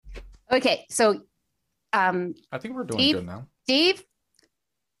Okay, so I think we're doing good now. Dave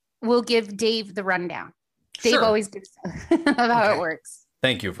will give Dave the rundown. Dave Sure. always gives of how it works.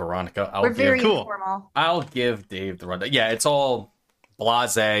 Thank you, Veronica. We're very informal. I'll give Dave the rundown. Yeah, it's all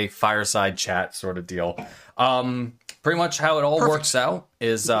blase, fireside chat sort of deal. Pretty much how it all works out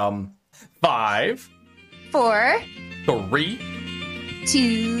is 5, 4, 3,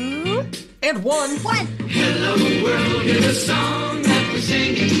 2, and 1. Hello world is a song that we're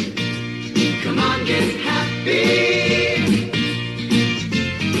singing. Come on, get happy.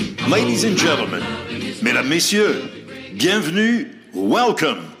 Ladies and gentlemen, mesdames, messieurs, bienvenue,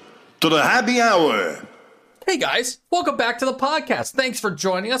 welcome to the happy hour. Hey guys, welcome back to the podcast. Thanks for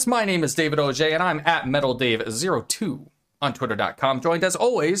joining us. My name is David OJ, and I'm at MetalDave02 on Twitter.com, joined as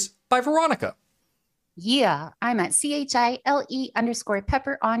always by Veronica. Yeah, I'm at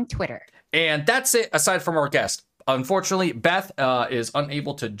CHILE_Pepper on Twitter. And that's it, aside from our guest. Unfortunately, Beth is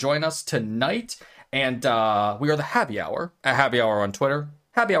unable to join us tonight, and we are the Happy Hour at Happy Hour on Twitter,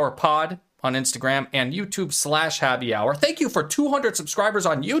 Happy Hour Pod on Instagram, and YouTube/Happy Hour. Thank you for 200 subscribers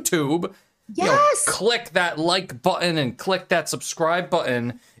on YouTube. Yes! Click that like button and click that subscribe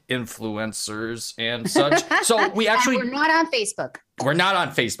button, influencers and such. So we actually... we're not on Facebook. We're not on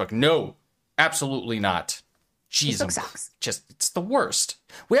Facebook. No, absolutely not. Jeez, Facebook sucks. It's the worst.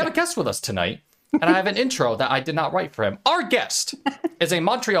 We have a guest with us tonight, and I have an intro that I did not write for him. Our guest is a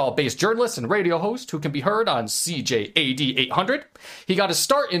Montreal-based journalist and radio host who can be heard on CJAD 800. He got his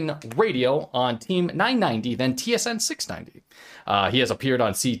start in radio on Team 990, then TSN 690. He has appeared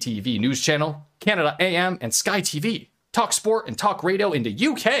on CTV News Channel, Canada AM, and Sky TV, Talk Sport and Talk Radio in the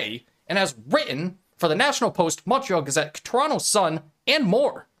UK, and has written for the National Post, Montreal Gazette, Toronto Sun, and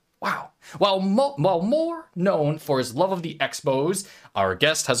more. Wow. While more known for his love of the Expos, our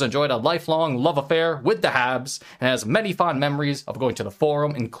guest has enjoyed a lifelong love affair with the Habs and has many fond memories of going to the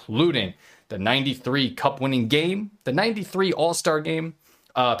Forum, including the 93 Cup-winning game, the 93 All-Star game,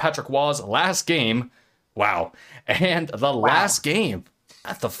 Patrick Waugh's last game, wow, and the last game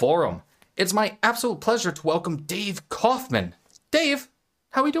at the Forum. It's my absolute pleasure to welcome Dave Kaufman. Dave,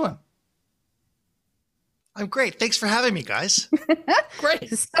 how are we doing? I'm great. Thanks for having me, guys.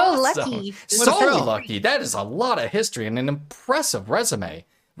 Great. So lucky. So lucky. That is a lot of history and an impressive resume.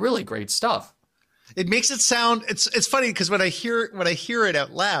 Really great stuff. It makes it sound it's funny because when I hear it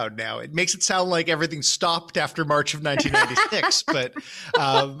out loud now, it makes it sound like everything stopped after March of 1996. But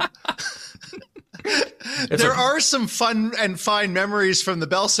there are some fun and fine memories from the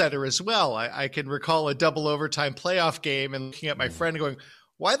Bell Center as well. I can recall a double overtime playoff game and looking at my friend going,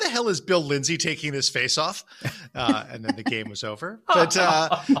 why the hell is Bill Lindsay taking this face off? And then the game was over. But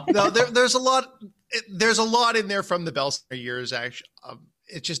no, there's a lot. There's a lot in there from the Bell Center years. Actually,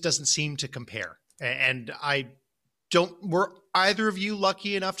 it just doesn't seem to compare. And I don't. Were either of you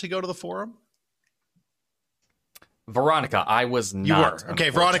lucky enough to go to the Forum? Veronica, I was not. You weren't.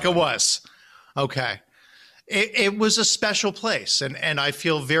 Okay, Veronica was. Okay. It was a special place, and I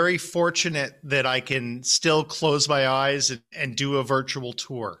feel very fortunate that I can still close my eyes and do a virtual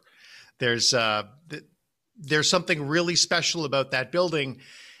tour. There's something really special about that building,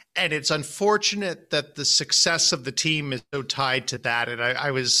 and it's unfortunate that the success of the team is so tied to that. And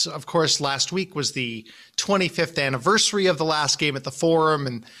I was, of course, last week was the 25th anniversary of the last game at the Forum,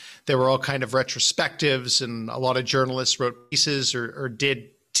 and there were all kind of retrospectives, and a lot of journalists wrote pieces or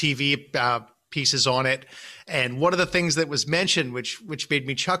did TV pieces on it. And one of the things that was mentioned, which made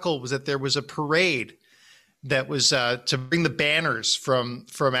me chuckle, was that there was a parade that was to bring the banners from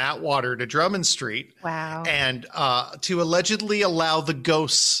Atwater to Drummond Street. Wow. And to allegedly allow the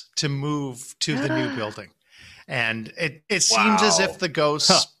ghosts to move to the new building. And it seems as if the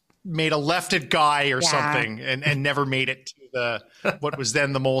ghosts made a left at Guy or something and never made it to what was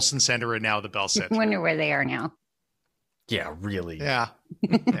then the Molson Center and now the Bell Center. I wonder where they are now. Yeah, really. Yeah.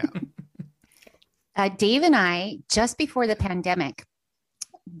 Dave and I, just before the pandemic,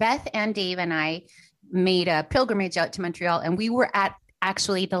 Beth and Dave and I made a pilgrimage out to Montreal, and we were at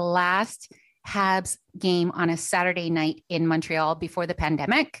actually the last Habs game on a Saturday night in Montreal before the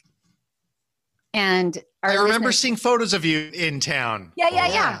pandemic. And I remember seeing photos of you in town.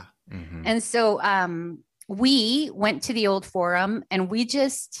 Yeah. Mm-hmm. And so we went to the old Forum, and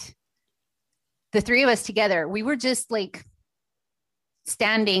the three of us together, we were just like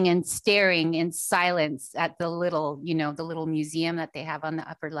standing and staring in silence at the little museum that they have on the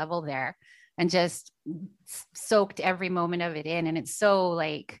upper level there, and just soaked every moment of it in. And it's so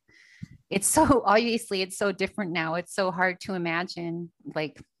obviously it's so different now. It's so hard to imagine.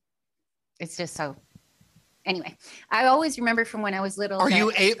 Like, it's just so, anyway, I always remember from when I was little, Are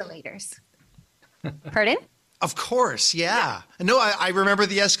you escalators. Pardon? Of course, yeah. No, I remember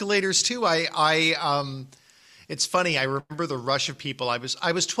the escalators too. It's funny. I remember the rush of people. I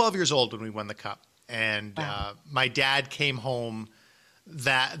was 12 years old when we won the cup, and my dad came home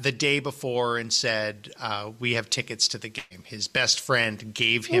the day before and said, "We have tickets to the game." His best friend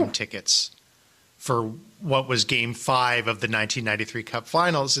gave him tickets for what was Game 5 of the 1993 Cup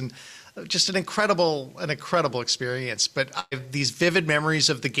Finals, and just an incredible experience. But I have these vivid memories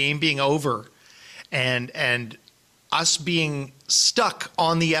of the game being over, and us being stuck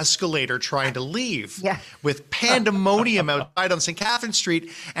on the escalator trying to leave with pandemonium outside on St. Catherine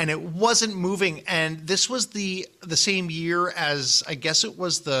Street, and it wasn't moving. And this was the same year as, I guess it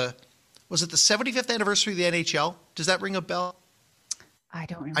was the 75th anniversary of the NHL? Does that ring a bell? I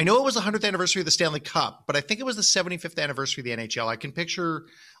don't remember. I know it was the 100th anniversary of the Stanley Cup, but I think it was the 75th anniversary of the NHL. I can picture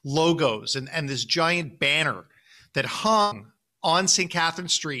logos and this giant banner that hung on St. Catherine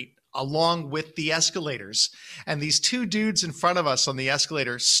Street along with the escalators. And these two dudes in front of us on the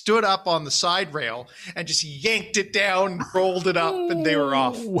escalator stood up on the side rail and just yanked it down, rolled it up, and they were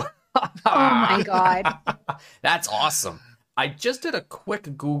off. Oh my God. That's awesome. I just did a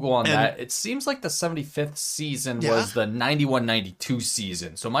quick Google on that. It seems like the 75th season was the 91-92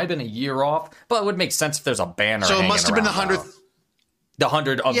 season. So it might have been a year off, but it would make sense if there's a banner. So it must have been the 100th. The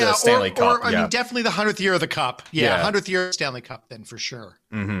 100 of the Stanley Cup. I mean, definitely the 100th year of the Cup. 100th year of Stanley Cup then for sure.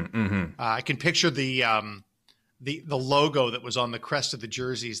 I can picture the logo that was on the crest of the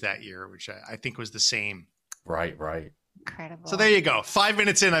jerseys that year, which I think was the same. Right. Incredible. So there you go. 5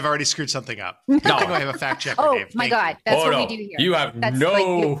 minutes in, I've already screwed something up. No, I have a fact checker. Oh Dave. my God, that's what we do here. You have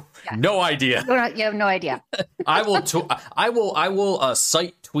no idea. You have no idea. I will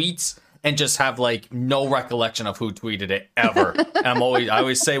cite tweets and just have like no recollection of who tweeted it ever. And I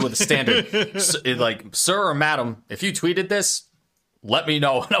always say with a standard, like, sir or madam, if you tweeted this, let me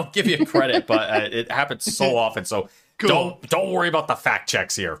know and I'll give you credit. But it happens so often. So don't worry about the fact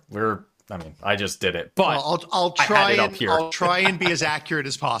checks here. I just did it, but I'll try and be as accurate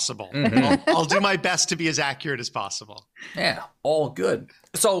as possible. I'll do my best to be as accurate as possible. Yeah, all good.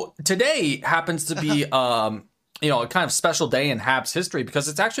 So today happens to be, a kind of special day in Habs history because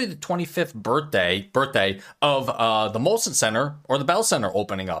it's actually the 25th birthday of the Molson Center or the Bell Center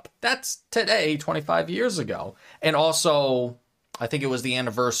opening up. That's today, 25 years ago, and also I think it was the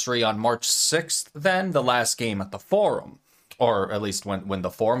anniversary on March 6th. Then the last game at the Forum. Or at least when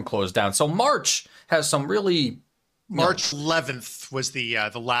the Forum closed down. So March has some really... March 11th was the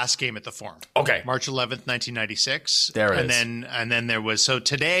last game at the Forum. Okay. March 11th, 1996. There it is. And then there was... So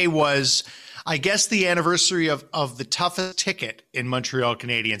today was, I guess, the anniversary of the toughest ticket in Montreal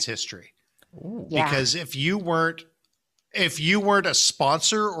Canadiens history. Ooh. Yeah. Because if you weren't a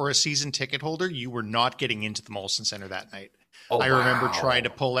sponsor or a season ticket holder, you were not getting into the Molson Center that night. I remember trying to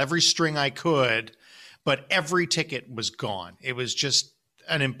pull every string I could, but every ticket was gone. It was just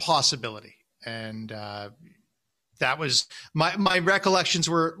an impossibility. And that was my recollections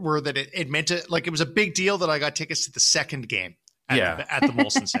were that it meant it was a big deal that I got tickets to the second game at the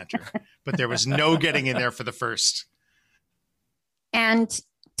Molson Center, but there was no getting in there for the first. And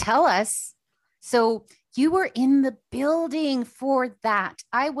tell us, so you were in the building for that.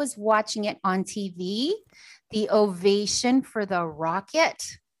 I was watching it on TV, the ovation for the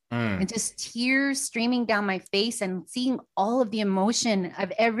Rocket. And just tears streaming down my face and seeing all of the emotion of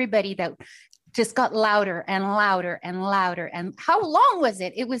everybody that just got louder and louder and louder. And how long was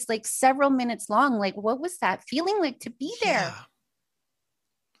it? It was like several minutes long. Like, what was that feeling like to be there?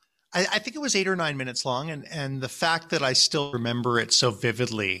 Yeah. I think it was 8 or 9 minutes long. And the fact that I still remember it so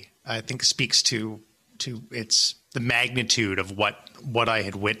vividly, I think speaks to the magnitude of what I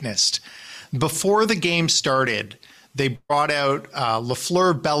had witnessed. Before the game started, they brought out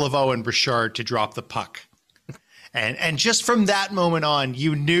Lafleur, Beliveau, and Richard to drop the puck. And just from that moment on,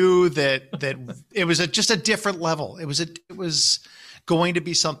 you knew that it was just a different level. It was going to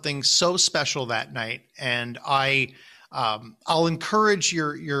be something so special that night. And I'll encourage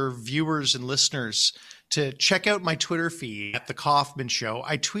your viewers and listeners to check out my Twitter feed at The Kaufman Show.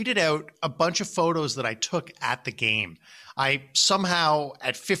 I tweeted out a bunch of photos that I took at the game. I somehow,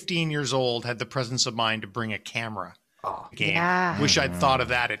 at 15 years old, had the presence of mind to bring a camera. Game. Yeah. Wish I'd thought of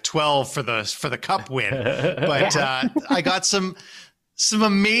that at 12 for the cup win. But I got some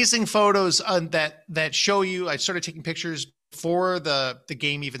amazing photos that show you. I started taking pictures before the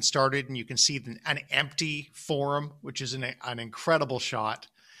game even started, and you can see an empty Forum, which is an incredible shot.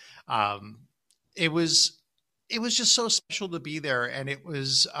 It was just so special to be there, and it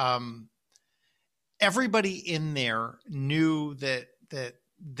was everybody in there knew that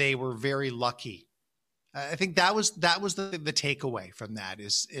they were very lucky. I think that was the takeaway from that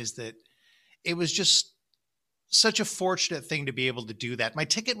is that it was just such a fortunate thing to be able to do that. My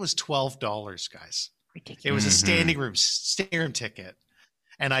ticket was $12, guys. Ridiculous. It was a standing room ticket.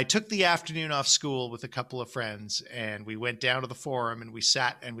 And I took the afternoon off school with a couple of friends, and we went down to the Forum, and we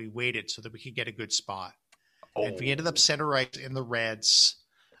sat and we waited so that we could get a good spot. And we ended up center right in the Reds.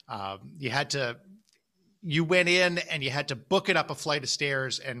 You went in and you had to book it up a flight of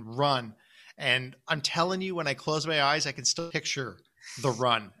stairs and run. And I'm telling you, when I close my eyes, I can still picture the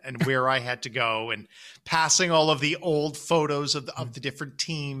run and where I had to go, and passing all of the old photos of the different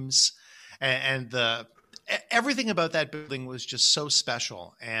teams, and everything about that building was just so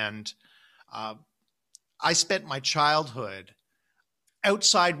special. And I spent my childhood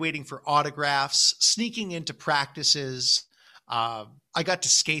outside waiting for autographs, sneaking into practices. I got to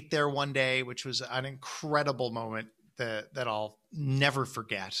skate there one day, which was an incredible moment that I'll never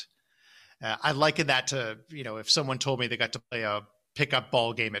forget. I liken that to, if someone told me they got to play a pickup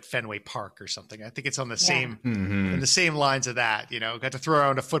ball game at Fenway Park or something. I think it's on the same in the same lines of that. Got to throw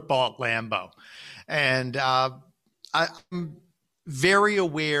around a football at Lambeau. And I'm very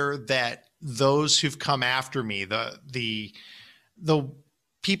aware that those who've come after me, the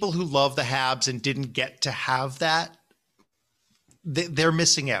people who love the Habs and didn't get to have that, they're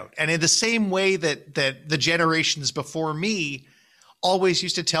missing out. And in the same way that the generations before me always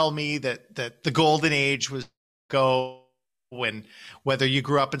used to tell me that the golden age was go, when whether you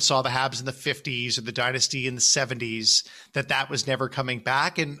grew up and saw the Habs in the 50s or the dynasty in the 70s, that was never coming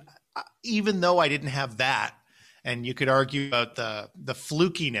back. And even though I didn't have that, and you could argue about the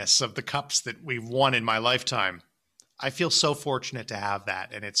flukiness of the cups that we've won in my lifetime, I feel so fortunate to have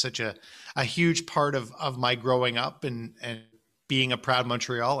that. And it's such a huge part of my growing up and being a proud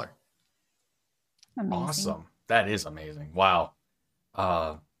Montrealer. Amazing. Awesome. That is amazing. Wow.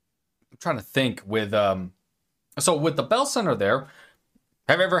 I'm trying to think with so with the Bell Center there,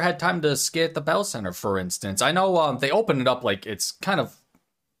 have you ever had time to skate at the Bell Center, for instance? I know they opened it up like it's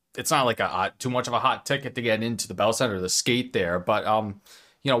not like too much of a hot ticket to get into the Bell Center to skate there, but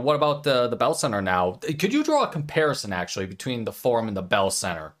what about the Bell Center now? Could you draw a comparison actually between the Forum and the Bell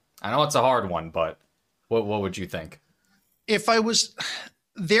Center? I know it's a hard one, but what would you think?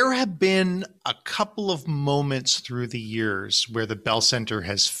 There have been a couple of moments through the years where the Bell Center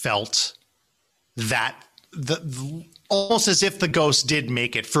has felt that almost as if the ghost did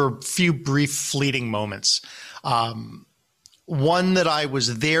make it for a few brief fleeting moments. One that I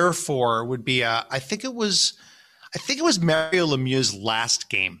was there for would be I think it was Mario Lemieux's last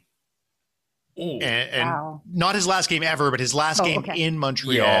game. And Wow. not his last game ever, but his last game in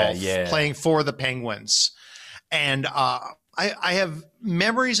Montreal, playing for the Penguins. And I have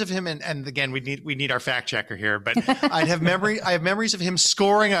memories of him, and again, we need our fact checker here, but I have memories of him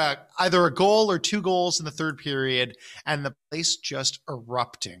scoring either a goal or two goals in the third period, and the place just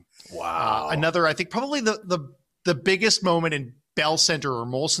erupting. Wow. Another, I think probably the biggest moment in Bell Center or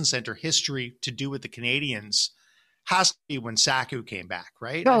Molson Center history to do with the Canadiens has to be when Saku came back,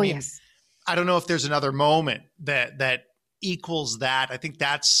 right? Oh, yes. I don't know if there's another moment that equals that. I think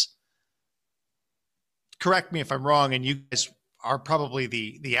that's, correct me if I'm wrong, and you guys are probably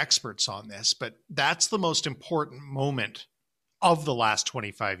the experts on this, but that's the most important moment of the last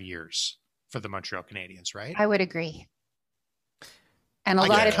 25 years for the Montreal Canadiens, right? I would agree. And I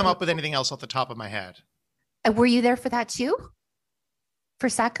can't come up with anything else off the top of my head. Were you there for that too? For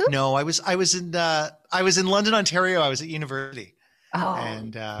Saku? No, I was in London, Ontario. I was at university. Oh.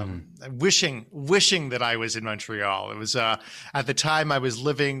 And wishing that I was in Montreal. It was at the time I was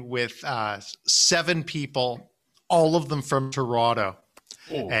living with 7 people, all of them from Toronto.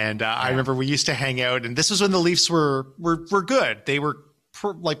 Oh, and I remember we used to hang out, and this was when the Leafs were good. They were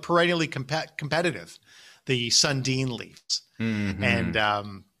perennially competitive, the Sundin Leafs. Mm-hmm. And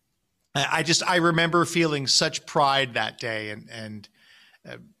I remember feeling such pride that day, and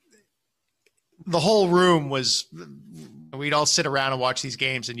the whole room was. We'd all sit around and watch these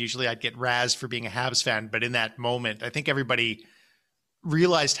games, and usually I'd get razzed for being a Habs fan. But in that moment, I think everybody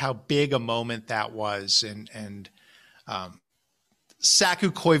realized how big a moment that was. And Saku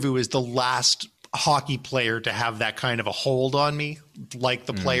Koivu is the last hockey player to have that kind of a hold on me, like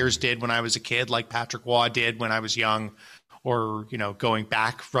the players did when I was a kid, like Patrick Waugh did when I was young, or, going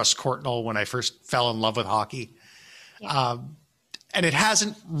back, Russ Courtnall when I first fell in love with hockey. Yeah. And it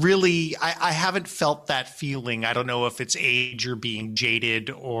hasn't really, I haven't felt that feeling. I don't know if it's age or being jaded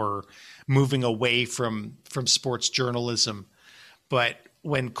or moving away from sports journalism. But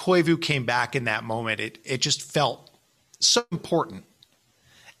when Koivu came back in that moment, it just felt so important.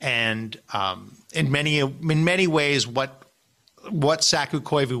 And in many ways, what Saku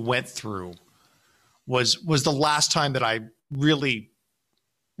Koivu went through was the last time that I really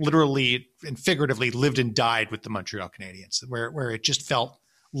literally and figuratively lived and died with the Montreal Canadiens, where it just felt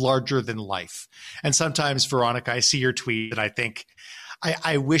larger than life. And sometimes, Veronica, I see your tweet and I think,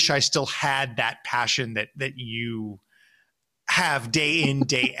 I wish I still had that passion that you have day in,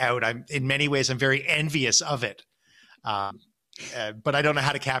 day out. In many ways, I'm very envious of it. But I don't know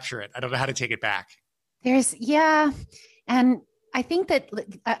how to capture it. I don't know how to take it back. And I think that,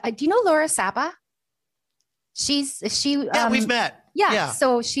 do you know Laura Saba? She We've met. Yeah.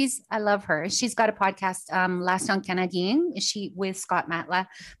 So I love her. She's got a podcast, L'Instant Canadien, with Scott Matla,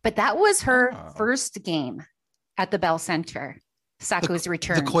 but that was her first game at the Bell Center. Saku's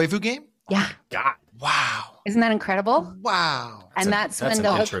return. The Koivu game? Yeah. God. Wow. Isn't that incredible? Wow. And that's when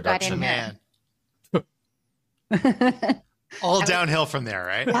the hook got in Man. there. All downhill from there,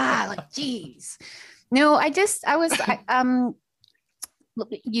 right? Yeah, like, geez. No,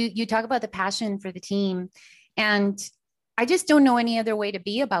 you talk about the passion for the team, and I just don't know any other way to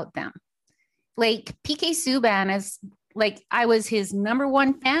be about them. Like PK Subban is like, I was his number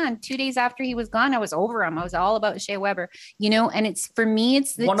one fan. 2 days after he was gone, I was over him. I was all about Shea Weber, and it's, for me,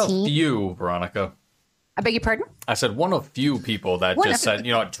 it's the one team. Of few, Veronica. I beg your pardon? I said one of few people that just said,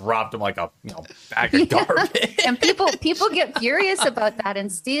 it dropped him like a bag of garbage. And people get furious about that and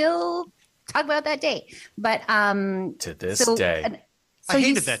still talk about that day. But to this day. I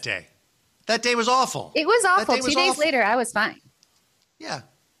hated that day. That day was awful. It was awful. 2 days later, I was fine. Yeah.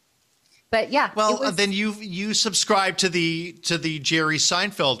 But yeah. Well, then you subscribe to the Jerry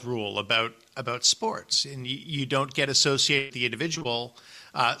Seinfeld rule about sports, and you don't get associated with the individual.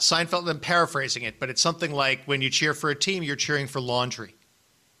 Seinfeld, I'm paraphrasing it, but it's something like, when you cheer for a team, you're cheering for laundry.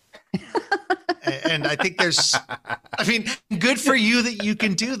 And I think good for you that you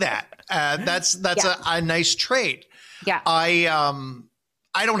can do that. That's a nice trait. Yeah.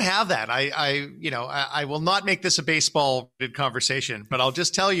 I don't have that. I will not make this a baseball conversation, but I'll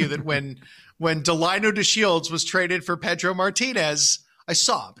just tell you that when Delino DeShields was traded for Pedro Martinez, I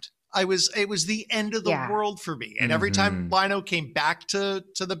sobbed. It was the end of the world for me. And every time Lino came back to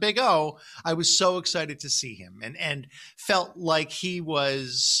the Big O, I was so excited to see him and felt like he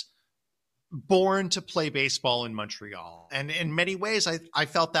was born to play baseball in Montreal. And in many ways, I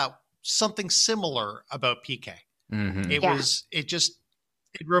felt that something similar about PK. Mm-hmm.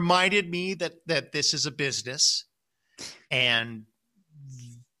 It reminded me that this is a business, and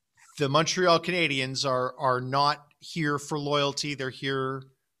the Montreal Canadiens are not here for loyalty. They're here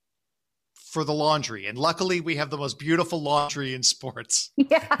for the laundry. And luckily we have the most beautiful laundry in sports.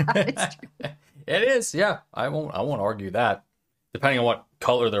 Yeah, it's true. It is. Yeah. I won't argue that, depending on what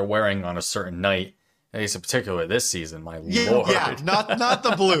color they're wearing on a certain night. At least in particular this season, my lord. Yeah, not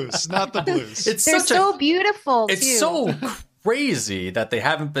the Blues. Not the Blues. They're so beautiful, too. It's so crazy that they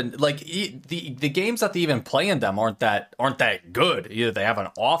haven't been, like, the games that they even play in them aren't that good. Either they have an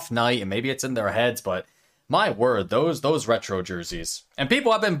off night and maybe it's in their heads, but my word, those retro jerseys. And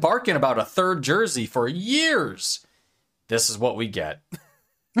people have been barking about a third jersey for years. This is what we get.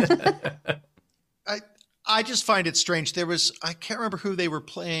 I just find it strange. I can't remember who they were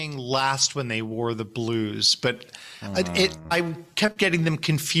playing last when they wore the Blues, but I kept getting them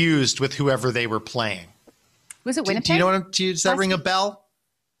confused with whoever they were playing. Was it Winnipeg? Do you know does that ring a bell?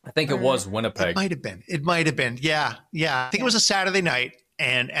 I think it was Winnipeg. It might have been. Yeah. I think it was a Saturday night,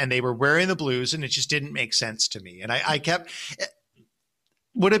 and they were wearing the Blues, and it just didn't make sense to me. And I kept.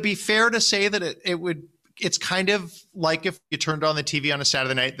 Would it be fair to say that it's kind of like if you turned on the TV on a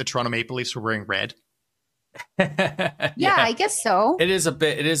Saturday night, the Toronto Maple Leafs were wearing red? Yeah, I guess so. It is a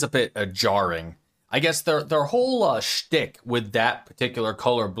bit jarring. I guess their whole shtick with that particular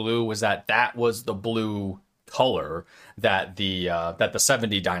color blue was that was the blue color that the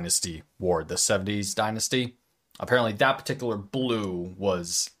 70 dynasty wore. The 70s dynasty, apparently that particular blue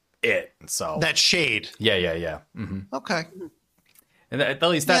was it. So that shade. Yeah. Mm-hmm. Okay. And at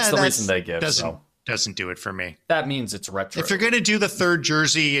least that's the reason they give. Doesn't do it for me. That means it's retro. If you're going to do the third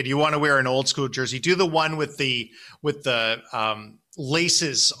jersey and you want to wear an old school jersey, do the one with the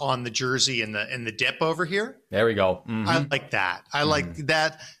laces on the jersey and the dip over here. There we go. Mm-hmm. I like that. I like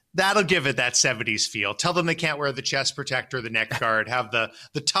that. That'll give it that 70s feel. Tell them they can't wear the chest protector, the neck guard, have the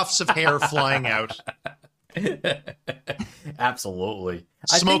tufts of hair flying out. Absolutely.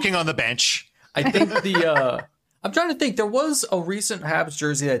 Smoking on the bench. I think I'm trying to think. There was a recent Habs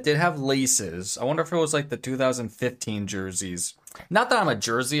jersey that did have laces. I wonder if it was like the 2015 jerseys. Not that I'm a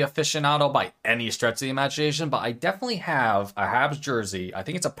jersey aficionado by any stretch of the imagination, but I definitely have a Habs jersey. I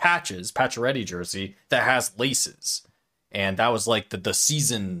think it's a Pacioretty jersey that has laces. And that was like the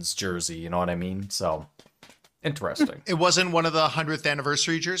season's jersey, you know what I mean? So, interesting. It wasn't one of the 100th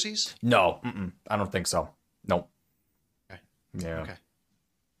anniversary jerseys? No, I don't think so. Nope. Okay. Yeah. Okay.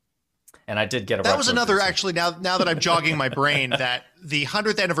 And I did get a That was retro another, jersey. actually, now that I'm jogging my brain, that the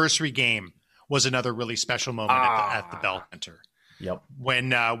 100th anniversary game was another really special moment at the Bell Center. Yep.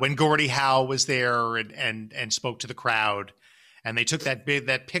 When Gordie Howe was there and spoke to the crowd, and they took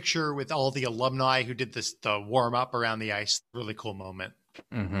that picture with all the alumni who did the warm up around the ice. Really cool moment.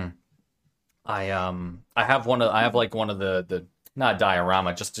 Mm-hmm. I have one of the not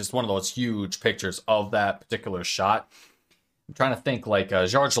diorama, just one of those huge pictures of that particular shot. I'm trying to think, like,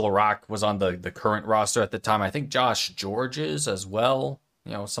 Georges Larac was on the current roster at the time. I think Josh Georges as well.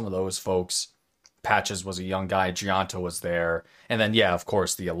 You know, some of those folks. Patches was a young guy. Gianto was there. And then, yeah, of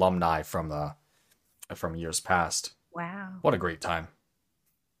course, the alumni from years past. Wow. What a great time.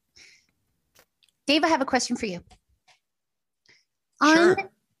 Dave, I have a question for you. Sure. On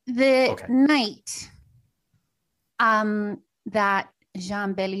the Okay. night that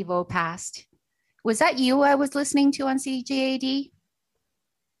Jean Béliveau passed, was that you I was listening to on CJAD?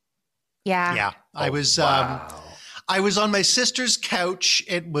 Yeah. Yeah, I was. Wow. I was on my sister's couch.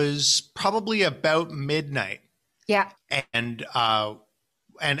 It was probably about midnight, Yeah. and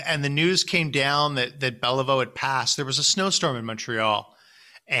the news came down that Béliveau had passed. There was a snowstorm in Montreal,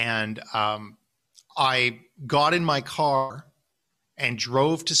 and I got in my car and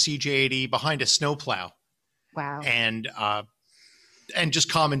drove to CJAD behind a snowplow, Wow. and just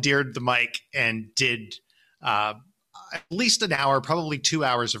commandeered the mic and did at least an hour, probably 2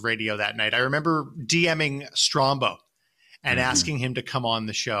 hours of radio that night. I remember DMing Strombo and asking him to come on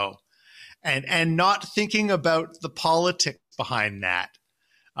the show, and not thinking about the politics behind that,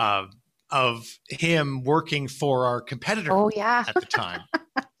 of him working for our competitor Oh, yeah. at the time.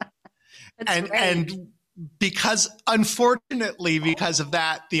 That's right. And because, unfortunately, because of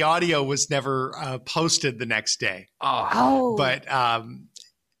that, the audio was never posted the next day. Oh. But at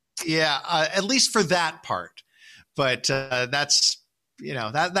least for that part. But that's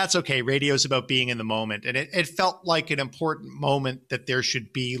okay. Radio is about being in the moment, and it felt like an important moment that there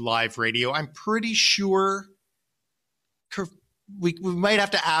should be live radio. I'm pretty sure we might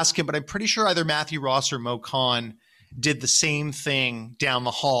have to ask him, but I'm pretty sure either Matthew Ross or Mo Khan did the same thing down the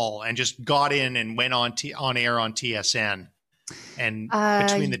hall and just got in and went on air on TSN. And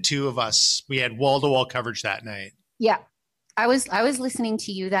between the two of us, we had wall-to-wall coverage that night. Yeah. I was listening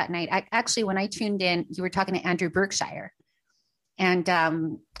to you that night. Actually, when I tuned in, you were talking to Andrew Berkshire. And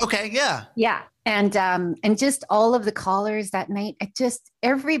Okay, yeah. yeah. And just all of the callers that night,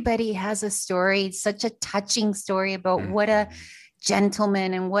 everybody has a story, such a touching story about what a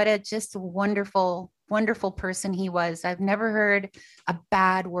gentleman and what a just wonderful, wonderful person he was. I've never heard a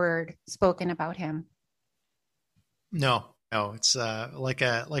bad word spoken about him. No, it's like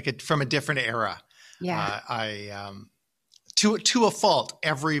a from a different era. Yeah. To a fault,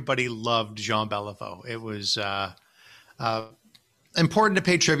 everybody loved Jean Béliveau. It was important to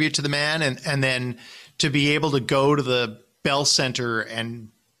pay tribute to the man, and then to be able to go to the Bell Center and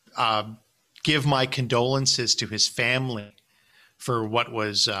give my condolences to his family for what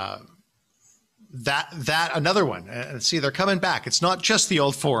was that another one. See, they're coming back. It's not just the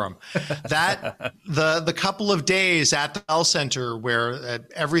old Forum. That the couple of days at the Bell Center where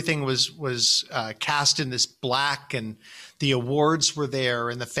everything was cast in this black, and the awards were there,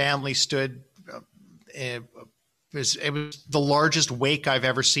 and the family stood. It was the largest wake I've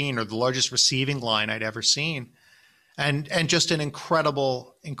ever seen, or the largest receiving line I'd ever seen, and just an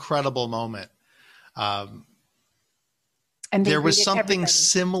incredible moment. And there was something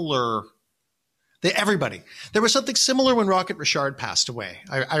similar. There was something similar when Rocket Richard passed away.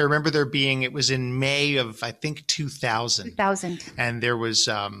 I remember it was in May of, I think, 2000. And there was,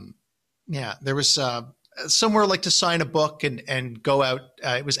 somewhere like to sign a book and go out.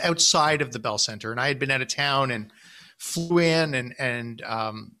 It was outside of the Bell Center, and I had been out of town and flew in and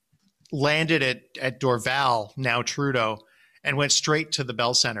landed at Dorval, now Trudeau, and went straight to the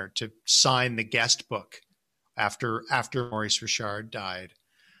Bell Center to sign the guest book after Maurice Richard died.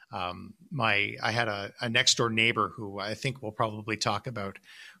 I had a next door neighbor who I think we'll probably talk about,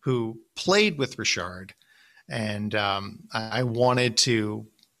 who played with Richard, and I wanted to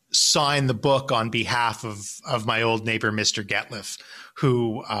sign the book on behalf of my old neighbor, Mr. Getliff,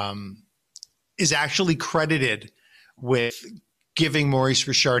 who is actually credited with giving Maurice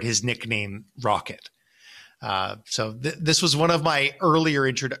Richard his nickname Rocket. So this was one of my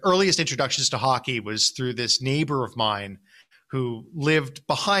earliest introductions to hockey, was through this neighbor of mine who lived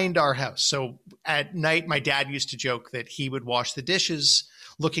behind our house. So at night, my dad used to joke that he would wash the dishes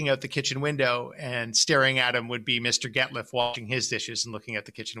looking out the kitchen window, and staring at him would be Mr. Getliff washing his dishes and looking out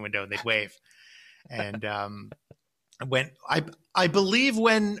the kitchen window, and they'd wave. And when I believe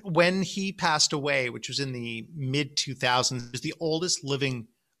when he passed away, which was in the mid 2000s, he was the oldest living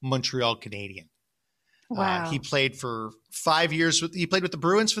Montreal Canadien. Wow. He played for 5 years. He played with the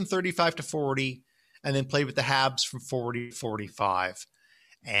Bruins from 35 to 40, and then played with the Habs from 40 to 45.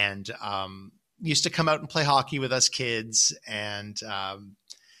 And used to come out and play hockey with us kids, and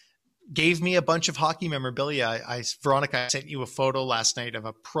gave me a bunch of hockey memorabilia. Veronica, I sent you a photo last night of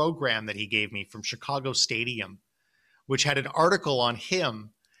a program that he gave me from Chicago Stadium, which had an article on him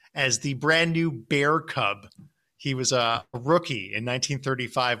as the brand new Bear Cub. He was a rookie in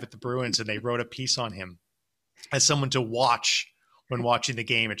 1935 with the Bruins, and they wrote a piece on him as someone to watch when watching the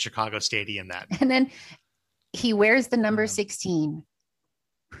game at Chicago Stadium. And then he wears the number 16.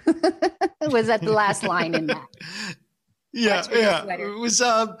 Was that the last line in that? Yeah. It was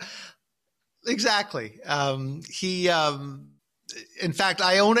exactly. In fact,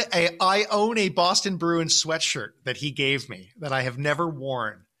 I own a Boston Bruins sweatshirt that he gave me that I have never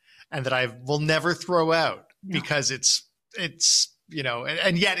worn and that I will never throw out because it's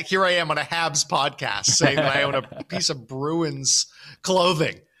and yet here I am on a Habs podcast saying that I own a piece of Bruins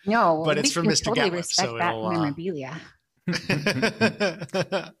clothing. No, but it's from Mr. Totally Getliff, respect so that it'll memorabilia.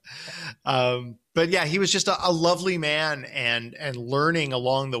 But yeah, he was just a lovely man, and learning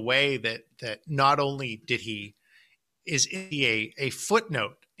along the way that not only is he a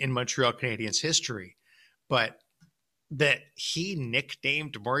footnote in Montreal Canadiens history, but that he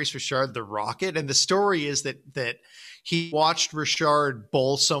nicknamed Maurice Richard the Rocket. And the story is that he watched Richard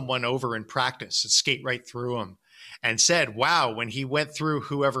bowl someone over in practice and skate right through him, and said, wow, when he went through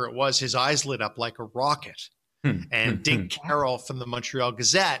whoever it was, his eyes lit up like a rocket. And Dick Carroll from the Montreal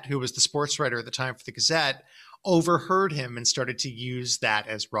Gazette, who was the sports writer at the time for the Gazette, overheard him and started to use that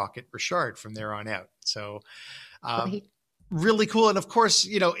as Rocket Richard from there on out. So really cool. And of course,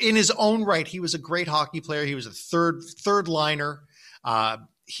 in his own right, he was a great hockey player. He was a third liner.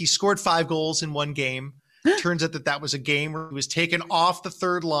 He scored 5 goals in one game. Turns out that was a game where he was taken off the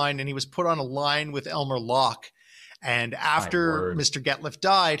third line and he was put on a line with Elmer Locke. And after Mr. Getliff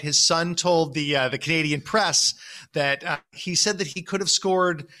died, his son told the Canadian press that he said that he could have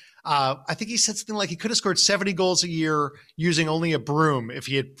scored, I think he said something like he could have scored 70 goals a year using only a broom if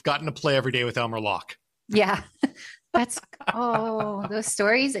he had gotten to play every day with Elmer Locke. Yeah, those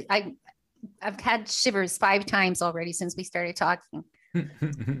stories. I've had shivers 5 times already since we started talking.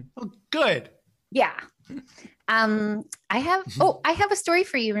 Oh, good. Yeah. I have a story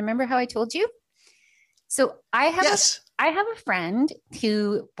for you. Remember how I told you? So I have a friend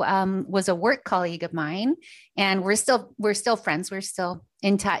who was a work colleague of mine, and we're still friends. We're still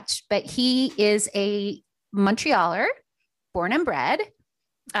in touch, but he is a Montrealer, born and bred.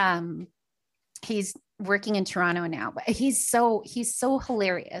 He's working in Toronto now, but he's so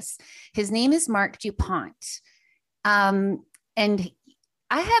hilarious. His name is Mark Dupont. And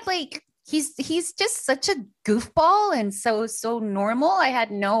I had he's just such a goofball and so normal. I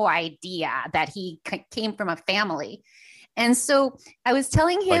had no idea that he came from a family. And so I was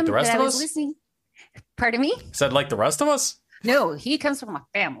telling him that I was listening. Pardon me? Said like the rest of us? No, he comes from a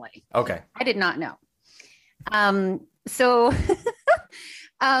family. Okay. I did not know. I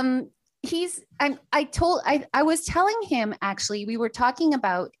was telling him, actually, we were talking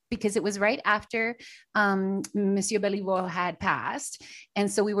about, because it was right after Monsieur Béliveau had passed. And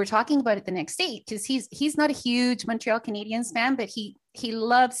so we were talking about it the next day, because he's not a huge Montreal Canadiens fan, but he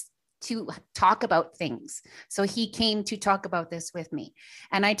loves to talk about things. So he came to talk about this with me.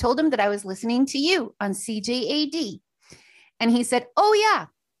 And I told him that I was listening to you on CJAD. And he said, oh yeah,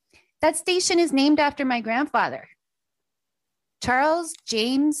 that station is named after my grandfather, Charles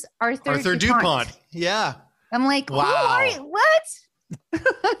James Arthur DuPont. Yeah. I'm like, wow. Who are you? What?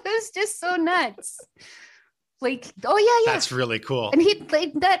 It's just so nuts. Like, oh yeah. That's really cool. And he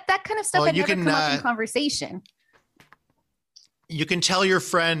that kind of stuff had never come up in conversation. You can tell your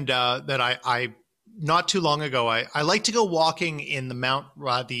friend that I not too long ago, I like to go walking in the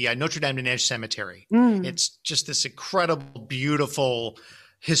Notre Dame de Neige Cemetery. It's just this incredible, beautiful,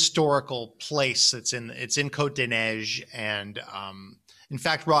 historical place. It's in Côte des Neiges, and in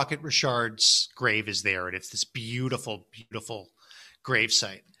fact, Rocket Richard's grave is there, and it's this beautiful, beautiful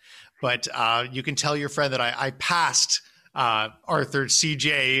gravesite. But you can tell your friend that I passed Arthur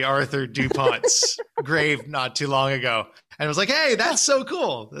DuPont's grave not too long ago, and I was like, hey, that's so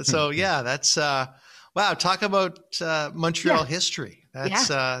cool. So yeah, that's wow. Talk about Montreal history.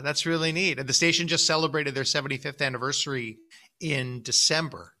 That's really neat. And the station just celebrated their 75th anniversary in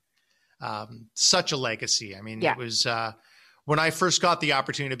December. Such a legacy. I mean, it was when I first got the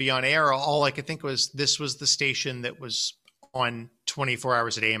opportunity to be on air, all I could think was this was the station that was on 24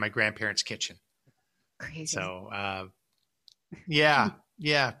 hours a day in my grandparents' kitchen. Crazy. So yeah,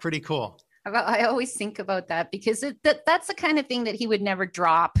 pretty cool. I always think about that because that's the kind of thing that he would never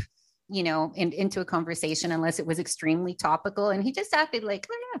drop, into a conversation unless it was extremely topical. And he just acted like,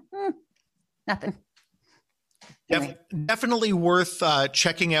 oh yeah, nothing. Anyway. Definitely worth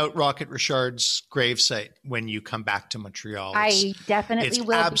checking out Rocket Richard's gravesite when you come back to Montreal. I definitely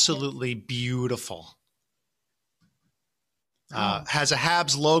will. It's absolutely beautiful. Has a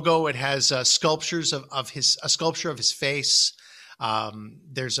Habs logo. It has sculptures a sculpture of his face.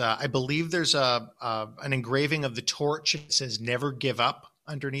 I believe there's an engraving of the torch. It says "Never Give Up"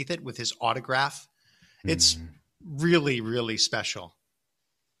 underneath it with his autograph. It's really, really special.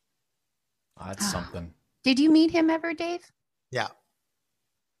 That's something. Did you meet him ever, Dave? Yeah,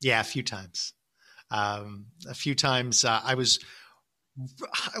 a few times. I was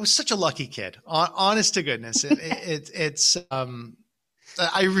such a lucky kid. Honest to goodness,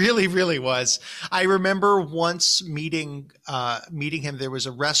 I really, really was. I remember once meeting him. There was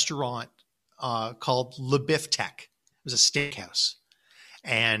a restaurant called Le Biftech. It was a steakhouse,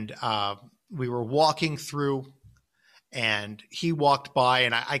 and we were walking through. And he walked by,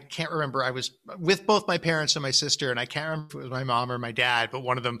 and I can't remember. I was with both my parents and my sister, and I can't remember if it was my mom or my dad, but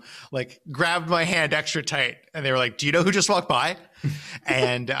one of them like grabbed my hand extra tight, and they were like, "Do you know who just walked by?"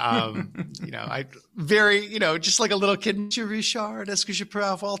 And I very, just like a little kid, Monsieur Richard, est-ce que je peux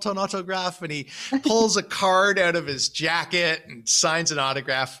avoir ton autographe? And he pulls a card out of his jacket and signs an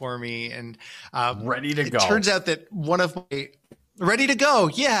autograph for me, and ready to go. It turns out that one of my ready to go.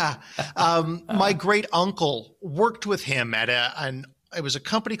 Yeah. My great uncle worked with him at it was a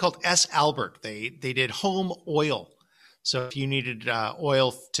company called S. Albert. They did home oil. So if you needed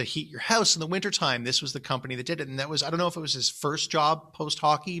oil to heat your house in the wintertime, this was the company that did it. And that was, I don't know if it was his first job post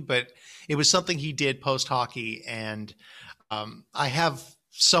hockey, but it was something he did post hockey. And I have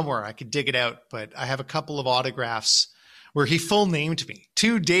somewhere, I could dig it out, but I have a couple of autographs where he full named me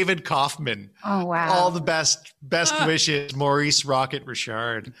to David Kaufman. Oh, wow. All the best wishes, Maurice Rocket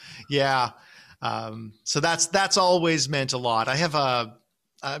Richard. Yeah. So that's always meant a lot. I have a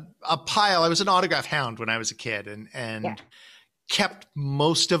pile. I was an autograph hound when I was a kid and kept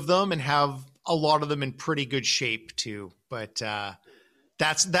most of them and have a lot of them in pretty good shape too. But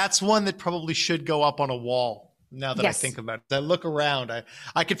that's one that probably should go up on a wall now that I think about it. As I look around,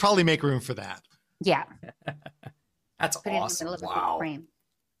 I could probably make room for that. Yeah. That's Put awesome. It in the middle of a frame.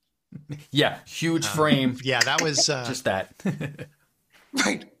 Yeah, huge frame. Yeah, that was just that.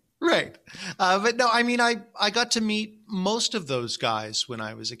 Right. But no, I mean, I got to meet most of those guys when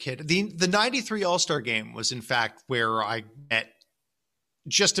I was a kid. The 93 All-Star game was in fact where I met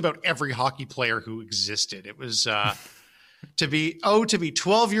just about every hockey player who existed. It was to be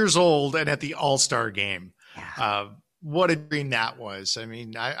 12 years old and at the All-Star game. Yeah. What a dream that was. I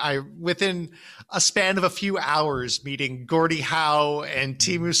mean, I within a span of a few hours meeting Gordie Howe and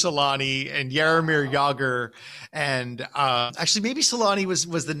Teemu Selanne and Jaromir Jagr. And actually maybe Selanne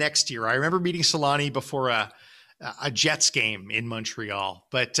was the next year. I remember meeting Selanne before a Jets game in Montreal.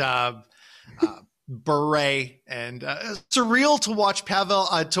 But Bure and surreal to watch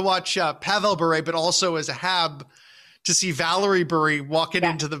Pavel Bure, but also as a Hab to see Valerie Bure walking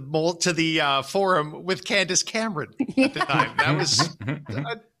into the forum with Candace Cameron at the time. That was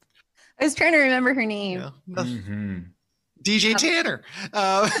I was trying to remember her name. DJ Tanner.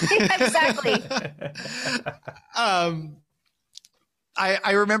 Exactly.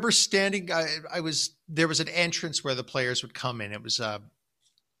 I remember standing. There was an entrance where the players would come in. It was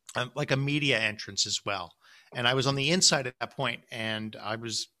like a media entrance as well, and I was on the inside at that point, and I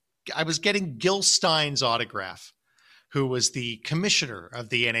was getting Gil Stein's autograph, who was the commissioner of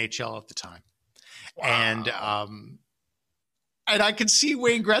the NHL at the time. Wow. And I could see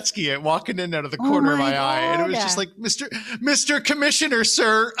Wayne Gretzky walking in out of the corner of my eye. And it was just like, Mr. Commissioner,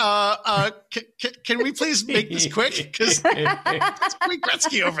 sir, can we please make this quick? Because it's Wayne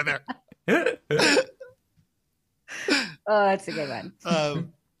Gretzky over there. Oh, that's a good one.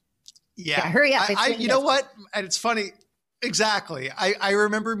 Yeah. Hurry up. You know what? And it's funny. Exactly. I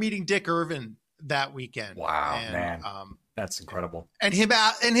remember meeting Dick Irvin that weekend. Wow, man. That's incredible. And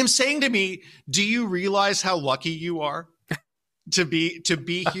him saying to me, "Do you realize how lucky you are to be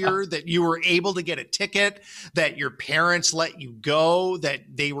here, that you were able to get a ticket, that your parents let you go, that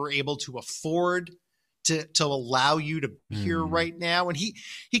they were able to afford to allow you to be here right now?" And he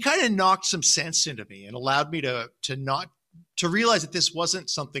kind of knocked some sense into me and allowed me to realize that this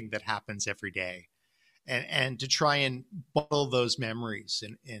wasn't something that happens every day. And to try and bottle those memories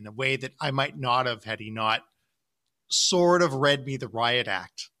in a way that I might not have had he not sort of read me the riot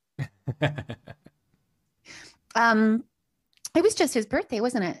act. It was just his birthday,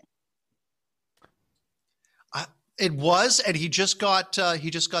 wasn't it? It was, and he just got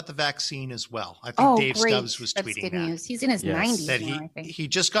the vaccine as well. I think Oh, Dave great. Stubbs was That's tweeting good that. news. He's in his Yes. 90s That now, I think. he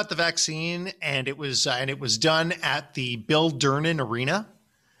just got the vaccine, and it was done at the Bill Durnan Arena,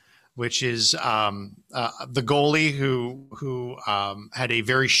 which is the goalie who had a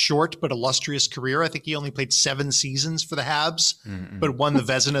very short but illustrious career. I think he only played 7 seasons for the Habs, but won the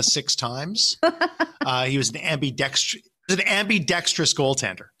Vezina 6 times. He was an ambidextrous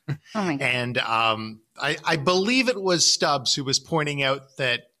goaltender. Oh my God. And I believe it was Stubbs who was pointing out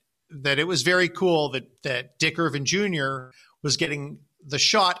that it was very cool that Dick Irvin Jr. was getting the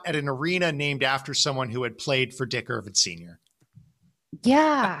shot at an arena named after someone who had played for Dick Irvin Sr.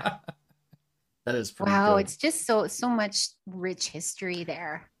 Yeah. That is pretty Wow. good. It's just so much rich history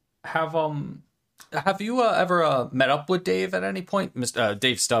there. Have you ever met up with Dave at any point?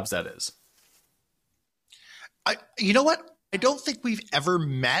 Dave Stubbs, that is. You know what? I don't think we've ever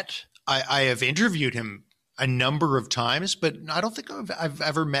met. I have interviewed him a number of times, but I don't think I've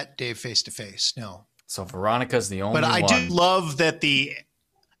ever met Dave face to face. No. So Veronica's the only But I one. do love that the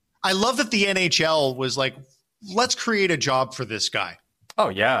NHL was like, let's create a job for this guy. Oh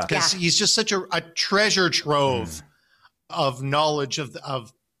yeah. Because he's just such a treasure trove of knowledge of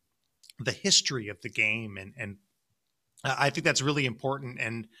the history of the game. And I think that's really important.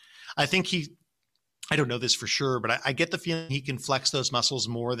 And I think I don't know this for sure, but I get the feeling he can flex those muscles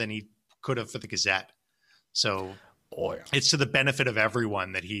more than he could have for the Gazette. So it's to the benefit of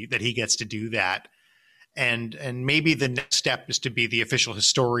everyone that he gets to do that. And maybe the next step is to be the official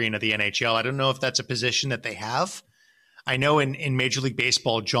historian of the NHL. I don't know if that's a position that they have. I know in Major League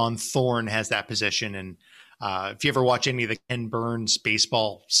Baseball, John Thorne has that position. And if you ever watch any of the Ken Burns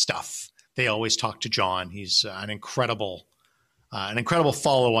baseball stuff, they always talk to John. He's an incredible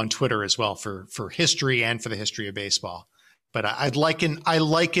follow on Twitter as well for history and for the history of baseball. But I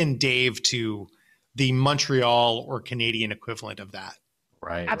liken Dave to the Montreal or Canadian equivalent of that.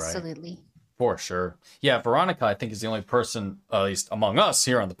 Right. Absolutely. Right. For sure. Yeah, Veronica, I think, is the only person, at least among us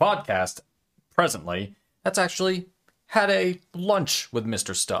here on the podcast presently, that's actually had a lunch with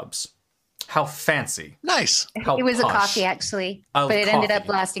Mr. Stubbs. How fancy. Nice. How It was a posh. coffee, actually, Oh, but it ended up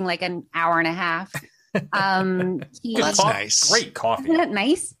coffee. lasting like an hour and a half. That's nice. Great coffee. Isn't that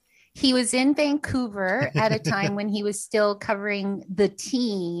nice? He was in Vancouver at a time when he was still covering the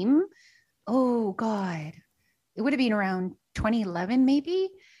team. Oh God, it would have been around 2011, maybe.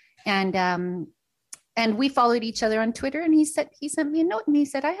 And we followed each other on Twitter. And he sent me a note, and he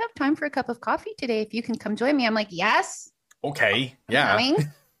said, "I have time for a cup of coffee today. If you can come join me." I'm like, "Yes, Okay. Yeah. coming."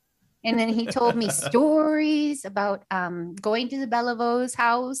 And then he told me stories about going to the Bellevaux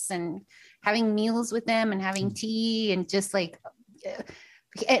house and having meals with them and having tea and just like,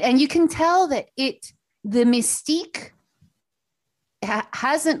 and you can tell that the mystique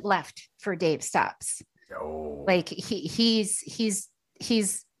hasn't left for Dave Stubbs. Oh. Like he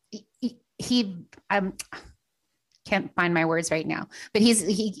can't find my words right now, but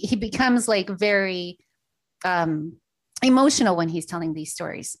he becomes like very emotional when he's telling these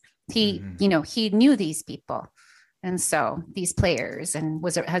stories. He knew these people, and so these players, and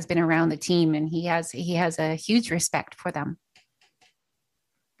has been around the team, and he has a huge respect for them.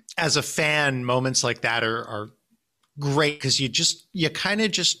 As a fan, moments like that are great because you kind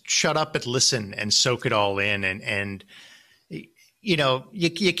of just shut up and listen and soak it all in, and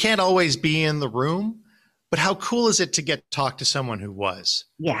you can't always be in the room, but how cool is it to get to talk to someone who was?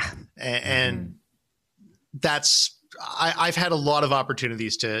 Yeah. And that's I've had a lot of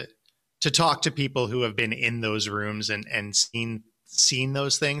opportunities to talk to people who have been in those rooms and seen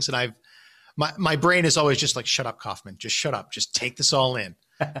those things, and my brain is always just like, shut up, Kaufman, just shut up, just take this all in,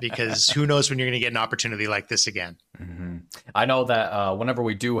 because who knows when you're going to get an opportunity like this again. Mm-hmm. I know that whenever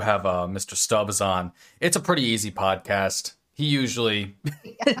we do have Mr. Stubbs on, it's a pretty easy podcast. He usually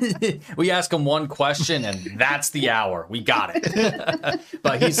we ask him one question and that's the hour. We got it.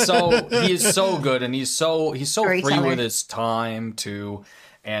 But he is so good, and he's so free with his time too.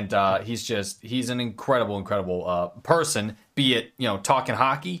 And he's an incredible person, be it, talking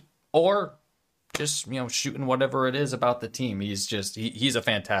hockey or just, shooting whatever it is about the team. He's a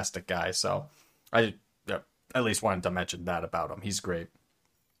fantastic guy. So I at least wanted to mention that about him. He's great.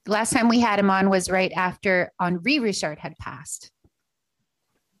 Last time we had him on was right after Henri Richard had passed.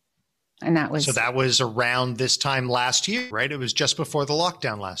 And that was around this time last year, right? It was just before the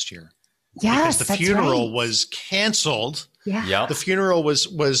lockdown last year. Yes, because the funeral was canceled. Yeah. Yep. The funeral was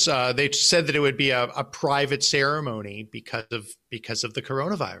they said that it would be a private ceremony because of the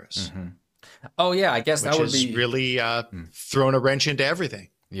coronavirus. Mm-hmm. Oh yeah, I guess that would be really thrown a wrench into everything.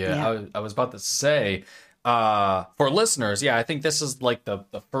 Yeah. I was about to say, for listeners, I think this is like the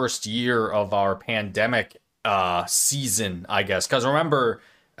first year of our pandemic season, I guess. Because remember,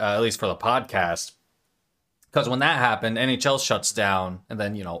 at least for the podcast, because when that happened, NHL shuts down, and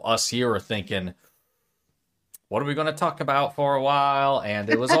then, us here are thinking, what are we going to talk about for a while? And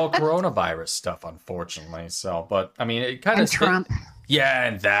it was all coronavirus stuff, unfortunately. So, but I mean, it kind of Trump.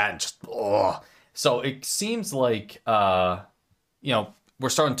 and that just So it seems like we're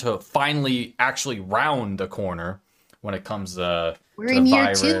starting to finally actually round the corner when it comes to We're in year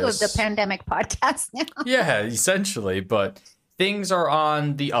virus. 2 of the pandemic podcast now. Yeah, essentially, but things are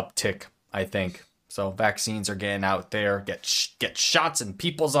on the uptick, I think. So vaccines are getting out there. Get shots in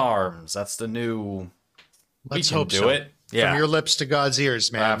people's arms. That's the new. Let's we can hope do so. it. Yeah, From your lips to God's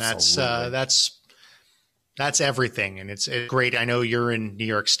ears, man. Absolutely. That's everything, and it's great. I know you're in New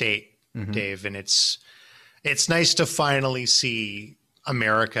York State, Dave, and it's nice to finally see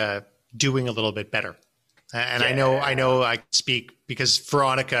America doing a little bit better. And I know I speak because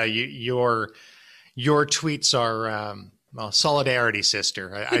Veronica, your tweets are solidarity,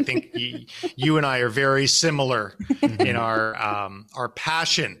 sister. I think you and I are very similar in our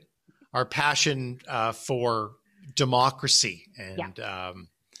passion for democracy and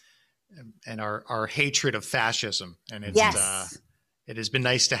our hatred of fascism. And it's it has been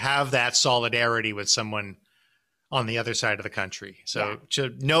nice to have that solidarity with someone on the other side of the country. So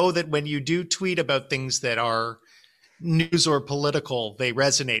to know that when you do tweet about things that are news or political, they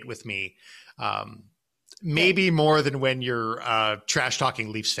resonate with me. Maybe more than when you're trash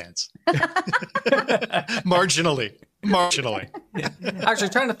talking Leafs fans. Marginally. Actually,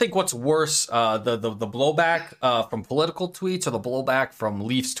 trying to think what's worse, the blowback from political tweets or the blowback from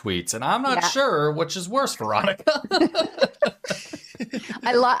Leafs tweets, and I'm not sure which is worse, Veronica.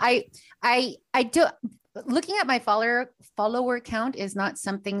 I do. Looking at my follower count is not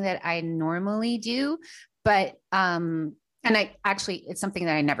something that I normally do, but and it's something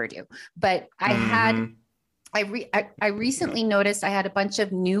that I never do. But I recently noticed I had a bunch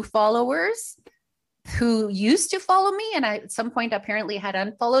of new followers who used to follow me, and at some point apparently had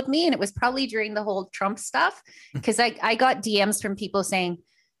unfollowed me, and it was probably during the whole Trump stuff, because I got DMs from people saying,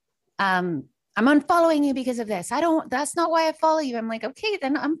 I'm unfollowing you because of this. That's not why I follow you. I'm like, okay,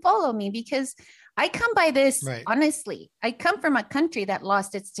 then unfollow me, because I come by this, honestly. I come from a country that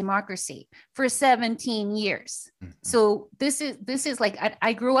lost its democracy for 17 years. Mm-hmm. So this is like,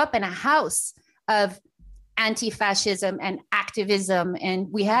 I grew up in a house of anti-fascism and activism. And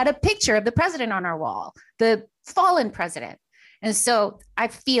we had a picture of the president on our wall, the fallen president. And so I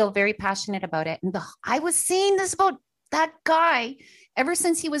feel very passionate about it. And I was saying this about that guy ever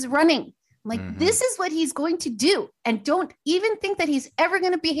since he was running. I'm like, this is what he's going to do. And don't even think that he's ever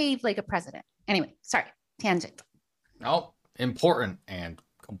going to behave like a president. Anyway, sorry, tangent. No, important and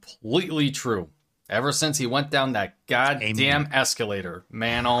completely true. Ever since he went down that goddamn escalator,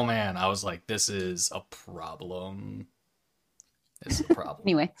 man, oh man, I was like, this is a problem. It's a problem.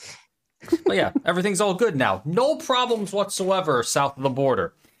 Anyway. But yeah, everything's all good now. No problems whatsoever south of the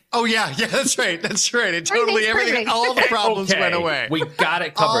border. Oh yeah, that's right. It totally everything. All the problems went away. We got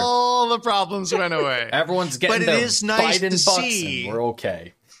it covered. All the problems went away. Everyone's getting their Biden bucks, and we're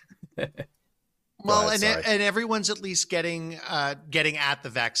okay. Well, and everyone's at least getting at the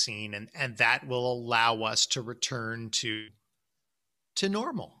vaccine, and that will allow us to return to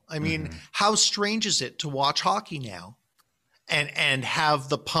normal. I mean, how strange is it to watch hockey now, and have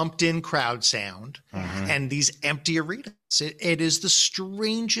the pumped in crowd sound and these empty arenas? It is the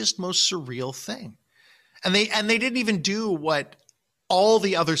strangest, most surreal thing, and they didn't even do what all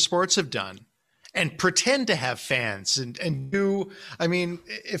the other sports have done. And pretend to have fans and do. I mean,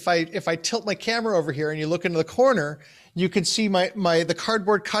 if I tilt my camera over here and you look into the corner, you can see the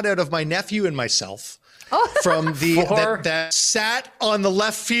cardboard cutout of my nephew and myself from that sat on the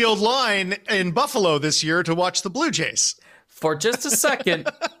left field line in Buffalo this year to watch the Blue Jays. For just a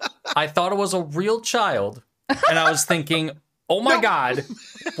second, I thought it was a real child, and I was thinking, "Oh my God,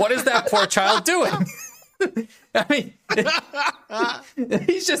 what is that poor child doing?" I mean,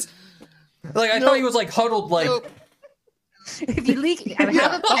 he's just. Like, I thought he was like huddled, like. If you leak, I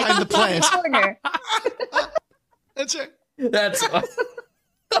have a behind the plant. Corner. That's right. That's.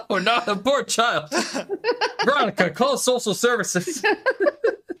 Oh, not a poor child. Veronica, call social services.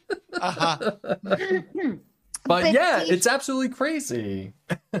 But yeah, it's absolutely crazy.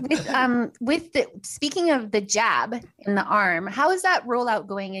 Speaking of the jab in the arm, how is that rollout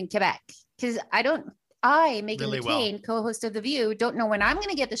going in Quebec? Because I, Megan really McCain, co-host of The View, don't know when I'm going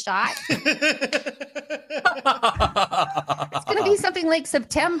to get the shot. It's going to be something like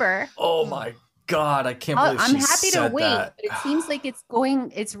September. Oh my God, I can't believe I'm she happy said to wait, that. but it seems like it's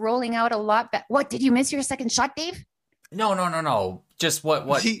rolling out a lot. What, did you miss your second shot, Dave? No. Just what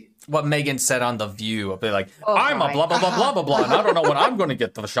what Megan said on The View. They're like, Oh, I'm a God. blah, blah, blah, blah, blah, blah, and I don't know when I'm going to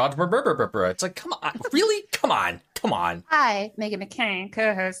get the shot. It's like, come on. Really? Come on. Hi, Megan McCain,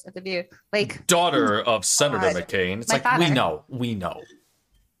 co-host of The View. Like, Daughter of Senator God. McCain. It's My like, father. we know.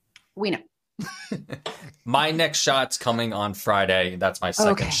 we know. My next shot's coming on Friday. That's my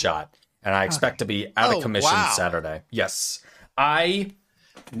second Okay. shot. And I expect to be out of Oh, commission wow. Saturday. Yes.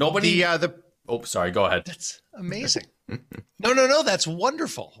 Nobody. Oh, sorry. Go ahead. That's amazing. No. That's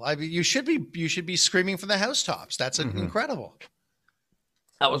wonderful. I mean, you should be screaming from the housetops. That's incredible.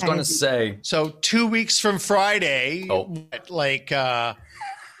 I was going to say, So 2 weeks from Friday, Oh.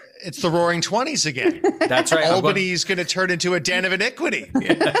 it's the Roaring Twenties again. that's right. I'm going- Albany's going to turn into a den of iniquity.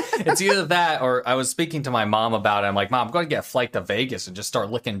 it's either that or I was speaking to my mom about it. I'm like, Mom, I'm going to get a flight to Vegas and just start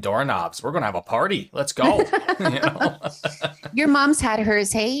licking doorknobs. We're going to have a party. Let's go. You know? Your mom's had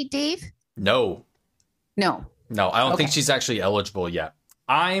hers, hey, Dave? No, No. I don't think Okay. she's actually eligible yet.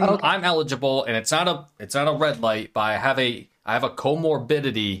 I'm eligible, and it's not a red light, but I have a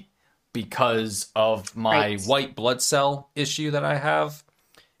comorbidity because of my Right. white blood cell issue that I have.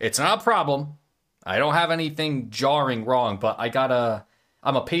 It's not a problem. I don't have anything jarring wrong, but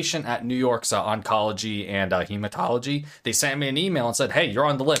I'm a patient at New York's oncology and hematology. They sent me an email and said, hey, you're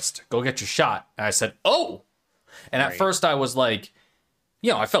on the list. Go get your shot. And I said, oh. And at first I was like,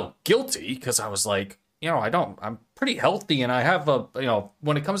 I felt guilty because I was like, I'm pretty healthy and I have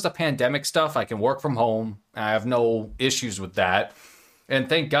when it comes to pandemic stuff, I can work from home. I have no issues with that. And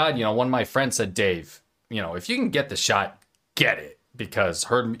thank God, one of my friends said, Dave, if you can get the shot, get it. Because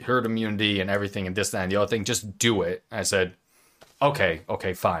herd immunity and everything and this, that, and the other thing, just do it. I said, okay,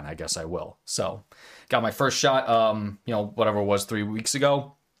 fine, I guess I will. So got my first shot, whatever it was 3 weeks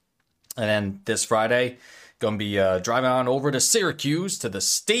ago. And then this Friday, going to be driving on over to Syracuse to the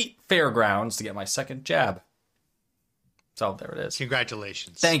state fairgrounds to get my second jab. So there it is.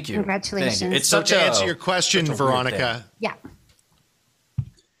 Congratulations. Thank you. Congratulations. Thank you. It's So such to a answer your question, such a weird thing. Veronica, Yeah.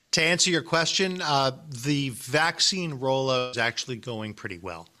 to answer your question, the vaccine rollout is actually going pretty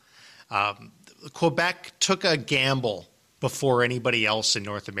well. Quebec took a gamble before anybody else in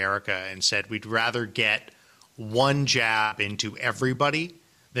North America and said we'd rather get one jab into everybody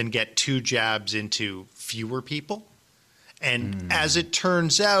than get two jabs into fewer people. And as it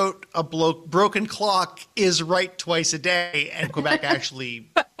turns out, a broken clock is right twice a day, and Quebec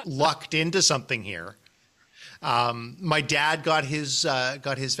actually lucked into something here. My dad got his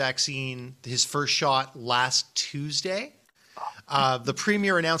vaccine, his first shot last Tuesday. The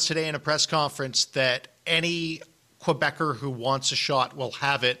premier announced today in a press conference that any Quebecer who wants a shot will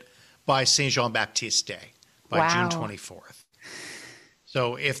have it by Saint Jean Baptiste Day, by Wow. June 24th.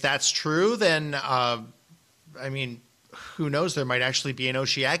 So if that's true, then who knows? There might actually be an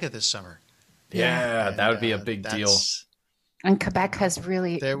Oceaga this summer. Yeah, And, that would be a big deal. And Quebec has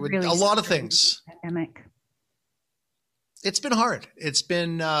really, There would really a lot of struggled things. with the pandemic. It's been hard. It's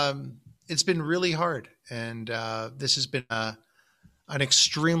been really hard, and this has been an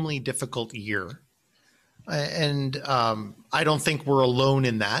extremely difficult year. And I don't think we're alone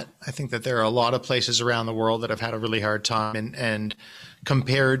in that. I think that there are a lot of places around the world that have had a really hard time, and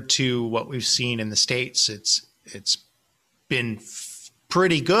compared to what we've seen in the States, it's been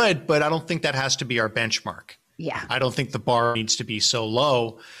pretty good. But I don't think that has to be our benchmark. Yeah. I don't think the bar needs to be so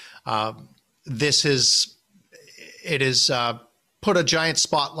low. It has put a giant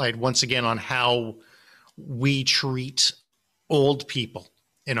spotlight once again on how we treat old people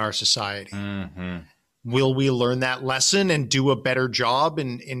in our society. Mm-hmm. Will we learn that lesson and do a better job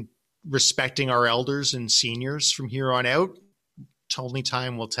in respecting our elders and seniors from here on out? Only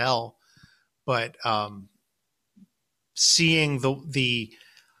time will tell. But seeing the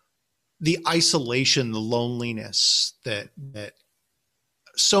isolation, the loneliness that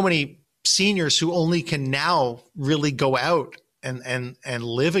so many seniors who only can now really go out and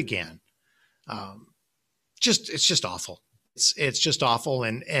live again, it's just awful. It's just awful,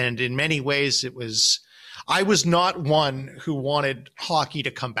 and in many ways I was not one who wanted hockey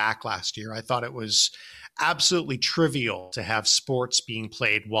to come back last year. I thought it was absolutely trivial to have sports being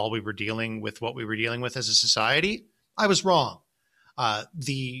played while we were dealing with what we were dealing with as a society. I was wrong.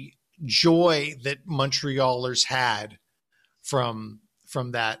 The joy that Montrealers had from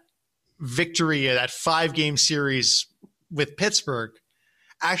that victory, that 5-game series with Pittsburgh,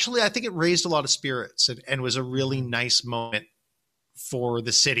 actually, I think it raised a lot of spirits and was a really nice moment for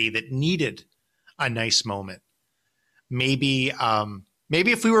the city that needed a nice moment. Maybe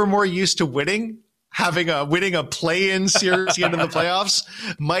if we were more used to winning a play-in series at the end of the playoffs,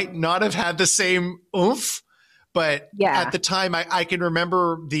 might not have had the same oomph. But at the time, I can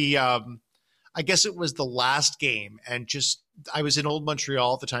remember I guess it was the last game, and just I was in Old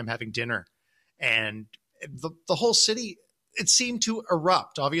Montreal at the time having dinner, and the whole city, it seemed to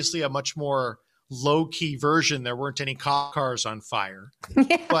erupt. Obviously, a much more low key version. There weren't any cop cars on fire,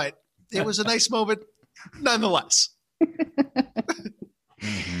 Yeah. but it was a nice moment nonetheless.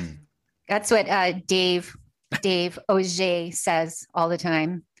 That's what Dave Auger says all the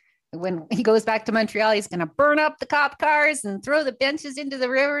time. When he goes back to Montreal, he's going to burn up the cop cars and throw the benches into the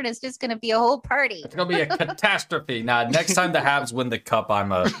river, and it's just going to be a whole party. It's gonna be a catastrophe. Now, next time the Habs win the cup,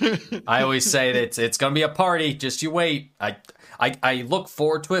 I always say that it's gonna be a party. Just you wait. I look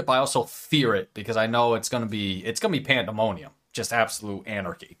forward to it, but I also fear it because I know it's gonna be pandemonium, just absolute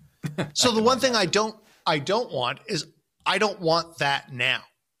anarchy. So the one thing I don't want is I don't want that now.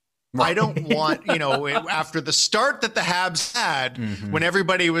 I don't want, after the start that the Habs had, when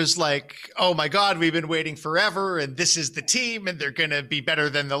everybody was like, oh my God, we've been waiting forever and this is the team and they're going to be better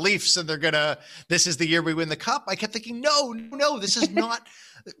than the Leafs and this is the year we win the cup. I kept thinking, no, this is not,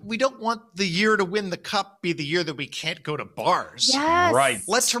 we don't want the year to win the cup be the year that we can't go to bars. Yes. Right.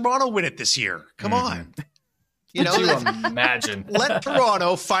 Let Toronto win it this year. Come on. Could you imagine? Let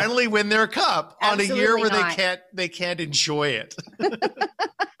Toronto finally win their cup on a year Absolutely where not. they can't enjoy it.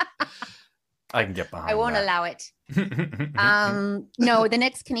 I can get behind I won't that. allow it. No, the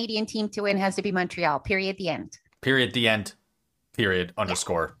next Canadian team to win has to be Montreal. Period. The end. Period. The end. Period.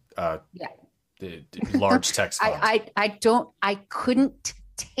 Underscore. Yeah. The large text. font. I couldn't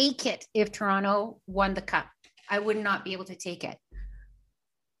take it if Toronto won the cup. I would not be able to take it.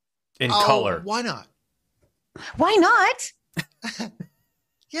 In color. Why not? Why not?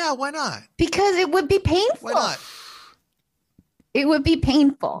 Yeah, why not? Because it would be painful. Why not? It would be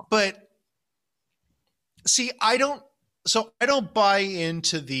painful. But see, I don't buy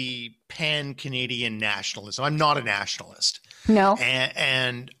into the pan-Canadian nationalism. I'm not a nationalist. No.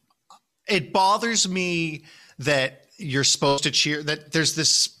 And it bothers me that you're supposed to cheer, that there's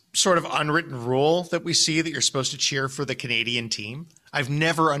this sort of unwritten rule that we see that you're supposed to cheer for the Canadian team. I've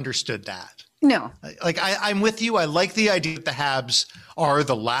never understood that. No. Like I'm with you. I like the idea that the Habs are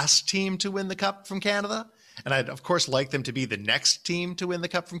the last team to win the cup from Canada. And I'd of course like them to be the next team to win the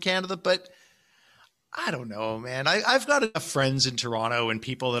cup from Canada, but I don't know, man. I've got enough friends in Toronto and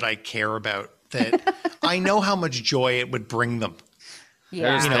people that I care about that I know how much joy it would bring them.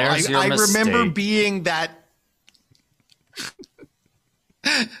 Yeah. There's your I remember mistake. being that.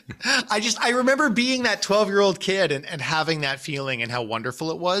 I remember being that 12-year-old kid and having that feeling and how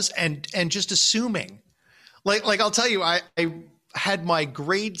wonderful it was and just assuming, like I'll tell you, I had my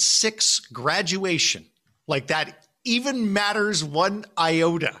grade 6 graduation, like that even matters one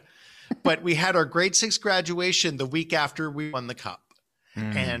iota. But we had our grade 6 graduation the week after we won the cup,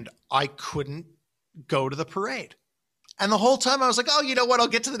 and I couldn't go to the parade. And the whole time I was like, oh, you know what? I'll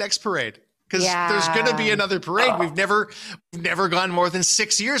get to the next parade. Because there's going to be another parade. We've never gone more than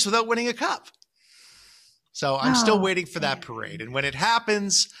 6 years without winning a cup. So I'm still waiting for that parade. And when it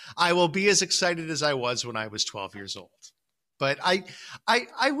happens, I will be as excited as I was when I was 12 years old. But I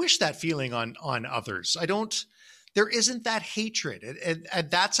wish that feeling on others. There isn't that hatred.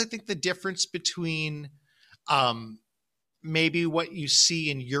 And that's, I think, the difference between maybe what you see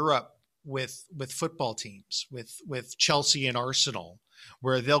in Europe with football teams, with Chelsea and Arsenal,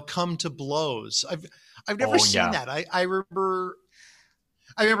 where they'll come to blows. I've never seen that. I remember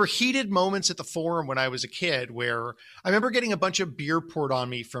heated moments at the Forum when I was a kid where I remember getting a bunch of beer poured on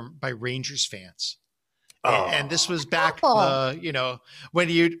me by Rangers fans. And this was back, when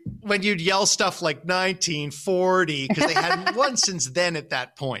you'd yell stuff like 1940 because they hadn't won since then at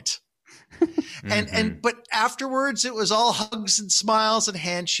that point. But afterwards it was all hugs and smiles and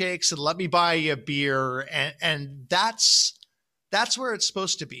handshakes and let me buy you a beer. And that's where it's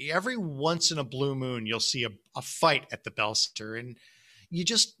supposed to be. Every once in a blue moon, you'll see a fight at the Bell Center, and you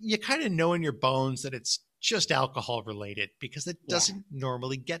kind of know in your bones that it's just alcohol related because it doesn't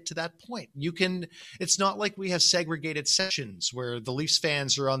normally get to that point. It's not like we have segregated sections where the Leafs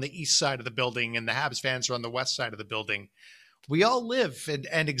fans are on the east side of the building and the Habs fans are on the west side of the building. We all live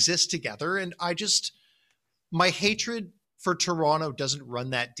and exist together. And my hatred for Toronto doesn't run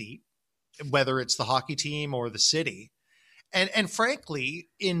that deep, whether it's the hockey team or the city. And frankly,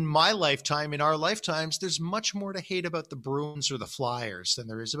 in my lifetime, in our lifetimes, there's much more to hate about the Bruins or the Flyers than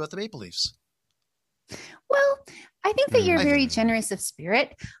there is about the Maple Leafs. Well, I think that you're very generous of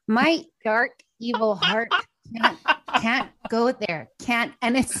spirit. My dark, evil heart can't go there. Can't.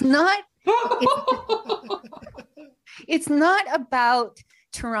 And it's not about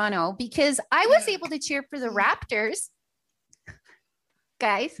Toronto because I was able to cheer for the Raptors.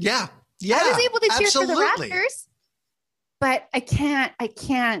 Guys. Yeah. I was able to cheer for the absolutely. Raptors. but I can't.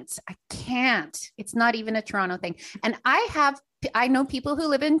 It's not even a Toronto thing. And I know people who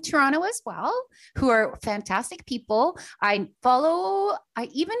live in Toronto as well, who are fantastic people. I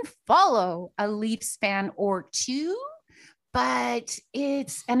even follow a Leafs fan or two, but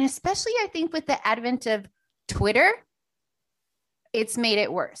and especially I think with the advent of Twitter, it's made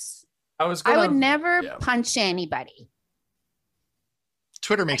it worse. I would never punch anybody.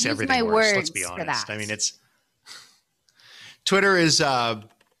 Twitter makes everything worse. Let's be honest. I mean, Twitter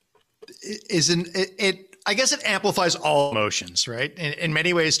I guess it amplifies all emotions, right? In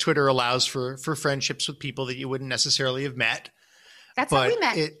many ways, Twitter allows for friendships with people that you wouldn't necessarily have met. That's how we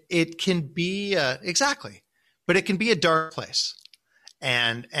met. It can be exactly, but it can be a dark place.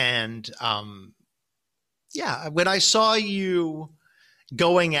 And when I saw you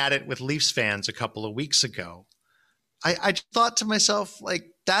going at it with Leafs fans a couple of weeks ago, I thought to myself, like,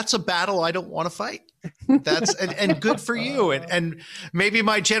 that's a battle I don't want to fight. That's and good for you. And maybe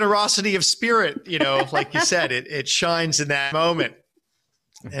my generosity of spirit, like you said, it shines in that moment.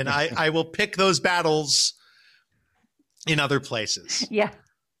 And I will pick those battles in other places. Yeah.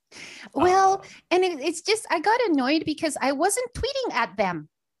 Well, and it's just, I got annoyed because I wasn't tweeting at them.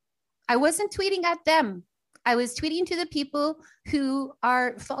 I was tweeting to the people who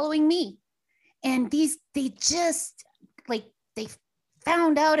are following me. And they just they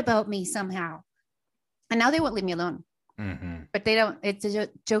found out about me somehow. And now they won't leave me alone. Mm-hmm. But they don't, it's a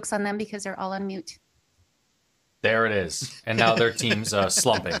joke's on them because they're all on mute. There it is. And now their team's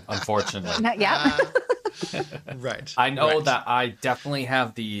slumping, unfortunately. Right. I know that I definitely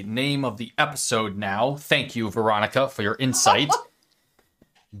have the name of the episode now. Thank you, Veronica, for your insight.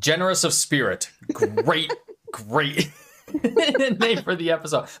 Generous of spirit. Great name for the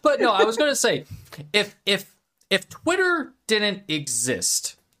episode. But no, I was going to say, if Twitter didn't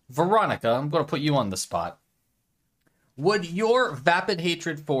exist, Veronica, I'm going to put you on the spot. Would your vapid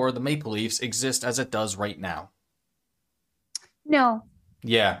hatred for the Maple Leafs exist as it does right now? No.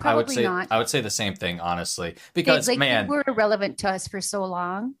 Yeah, probably not. I would say the same thing, honestly, because they were irrelevant to us for so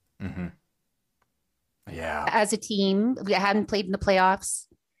long. Mm-hmm. Yeah. As a team, we hadn't played in the playoffs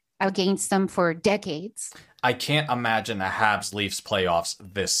against them for decades. I can't imagine a Habs Leafs playoffs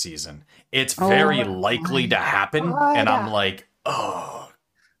this season. It's very likely to happen, and I'm like, oh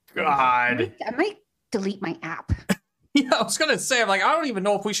God. I might delete my app. Yeah, I was gonna say, I'm like, I don't even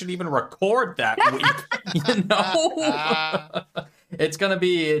know if we should even record that week. It's gonna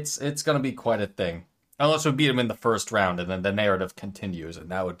be quite a thing. Unless we beat them in the first round, and then the narrative continues, and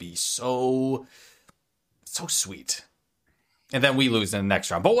that would be so sweet. And then we lose in the next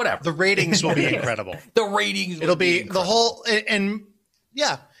round, but whatever. The ratings will be incredible. It'll be the whole, and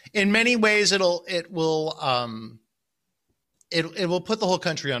yeah, in many ways it will put the whole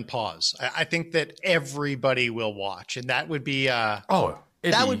country on pause. I think that everybody will watch, and that would be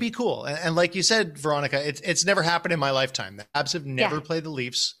would be cool. And like you said, Veronica, it's never happened in my lifetime. The Habs have never played the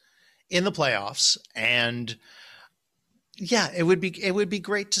Leafs in the playoffs, and it would be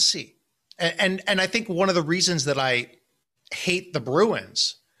great to see. And I think one of the reasons that I hate the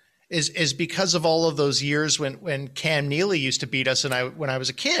Bruins is because of all of those years when Cam Neely used to beat us, and when I was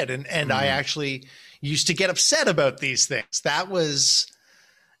a kid, and I actually used to get upset about these things. That was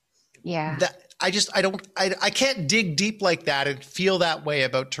I can't dig deep like that and feel that way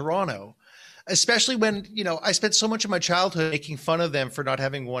about Toronto, especially when I spent so much of my childhood making fun of them for not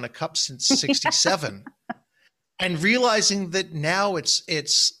having won a cup since '67, and realizing that now it's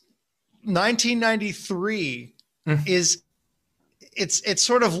 1993 is. It's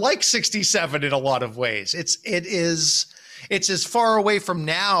sort of like 67 in a lot of ways. It's as far away from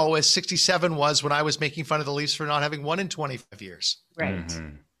now as 67 was when I was making fun of the Leafs for not having won in 25 years. Right.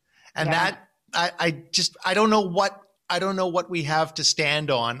 Mm-hmm. And that I don't know what we have to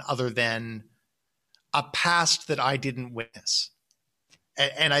stand on other than a past that I didn't witness.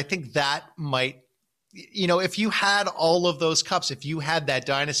 And I think that might, if you had all of those cups, if you had that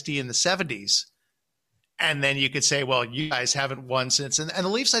dynasty in the 70s, and then you could say, well, you guys haven't won since. And the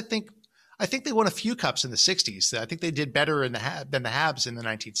Leafs, I think they won a few cups in the 60s. I think they did better than the Habs in the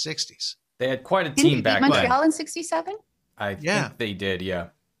 1960s. They had quite a team back then. Montreal in 67? I think they did, yeah.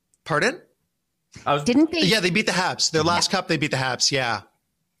 Pardon? Didn't they? Yeah, they beat the Habs. Their last cup, they beat the Habs. Yeah,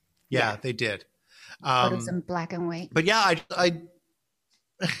 they did. Photos in black and white. But yeah,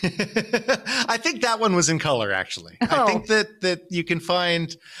 I think that one was in color, actually. I think that you can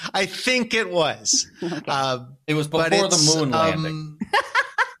find. I think it was. Okay. It was before the moon landing.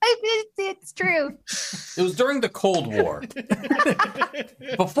 It's true. It was during the Cold War.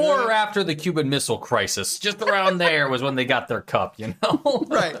 Before or after the Cuban Missile Crisis. Just around there was when they got their cup,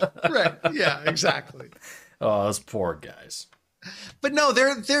 Right. Yeah, exactly. Oh, those poor guys. But no,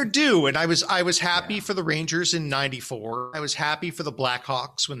 they're due, and I was happy for the Rangers in '94. I was happy for the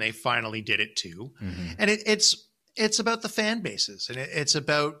Blackhawks when they finally did it too. And it's about the fan bases, and it's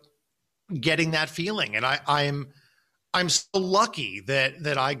about getting that feeling. And I'm so lucky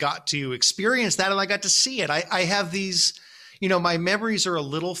that I got to experience that and I got to see it. I have these, my memories are a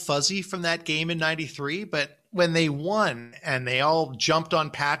little fuzzy from that game in '93, but when they won and they all jumped on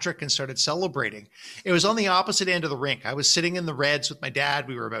Patrick and started celebrating, it was on the opposite end of the rink. I was sitting in the Reds with my dad.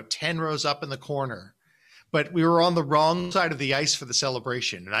 We were about 10 rows up in the corner, but we were on the wrong side of the ice for the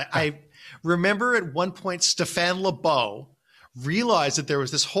celebration. And I remember at one point, Stéphane Lebeau realized that there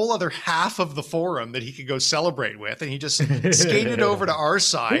was this whole other half of the Forum that he could go celebrate with. And he just skated over to our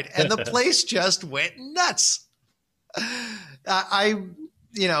side and the place just went nuts.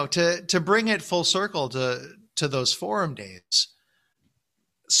 To bring it full circle to those Forum days,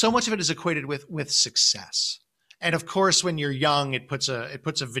 so much of it is equated with success. And of course, when you're young, it puts a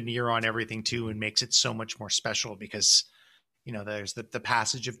veneer on everything too, and makes it so much more special because, there's the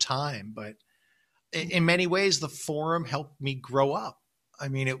passage of time. But in many ways, the Forum helped me grow up. I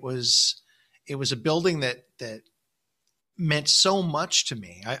mean, it was a building that meant so much to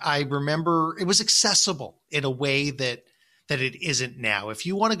me. I remember it was accessible in a way that it isn't now. If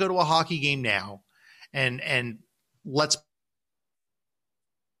you want to go to a hockey game now, and let's.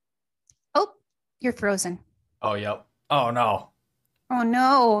 Oh, you're frozen. Oh, yep. Oh, no. Oh,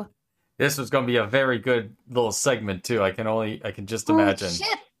 no. This was going to be a very good little segment, too. I can just imagine. Oh,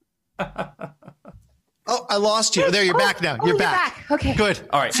 shit. Oh, I lost you. There, you're back now. You're back. Okay. Good.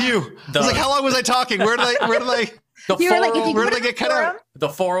 All right. Phew. I was like, how long was I talking? Where did I? The You were like, if you where go did I to get the cut out? Forum- The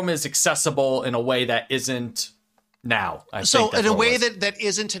Forum is accessible in a way that isn't now. So in a way that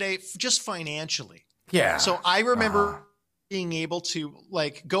isn't today, just financially. Yeah. So I remember being able to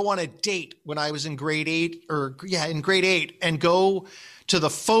go on a date when I was in grade 8 and go to the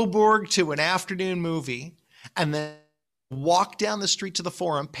Faubourg to an afternoon movie and then walk down the street to the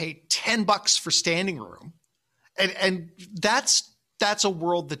Forum, pay $10 for standing room. And that's a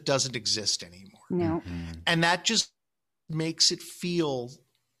world that doesn't exist anymore. No. And that just makes it feel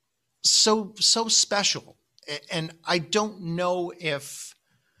so special. And I don't know if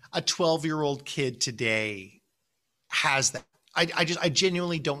a 12-year-old kid today has that. I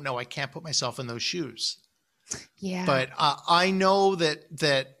genuinely don't know. I can't put myself in those shoes. Yeah. But I know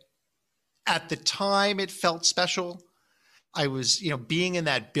that at the time it felt special. I was, being in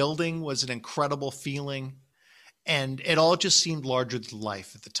that building was an incredible feeling, and it all just seemed larger than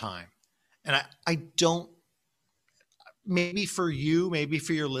life at the time. And I don't, maybe for you, maybe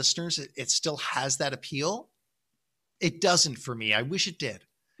for your listeners, it still has that appeal. It doesn't for me. I wish it did,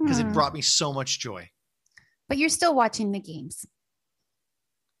 because it brought me so much joy. But you're still watching the games.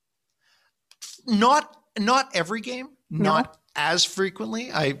 Not every game, not as frequently.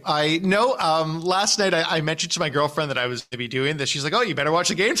 I know. Last night I mentioned to my girlfriend that I was going to be doing this. She's like, "Oh, you better watch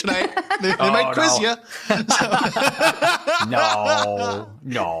the game tonight. They might quiz you."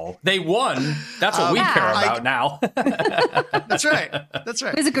 No, they won. That's what we care about now. That's right. That's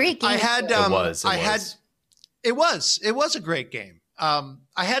right. It was a great game. I had. It was. It was a great game.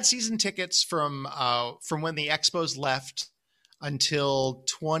 I had season tickets from when the Expos left until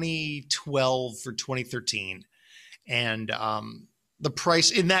 2012 or 2013. And the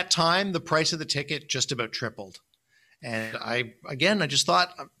price in that time, the price of the ticket just about tripled. And I just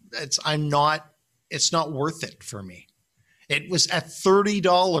thought it's not worth it for me. It was at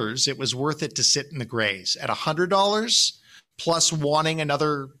 $30. It was worth it to sit in the Grays. At $100 plus wanting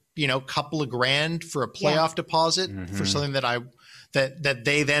another, couple of grand for a playoff deposit for something that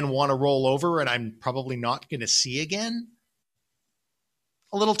they then want to roll over and I'm probably not going to see again.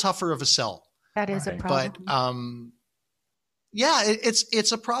 A little tougher of a sell. That is a problem. But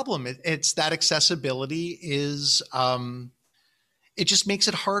it's a problem. It's that accessibility is it just makes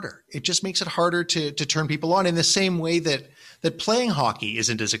it harder. It just makes it harder to turn people on in the same way that playing hockey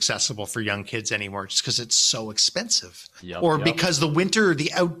isn't as accessible for young kids anymore just because it's so expensive. Because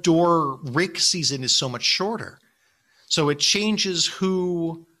the outdoor rink season is so much shorter. So it changes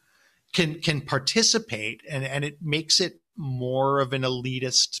who can participate and it makes it more of an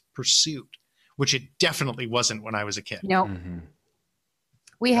elitist pursuit, which it definitely wasn't when I was a kid. No.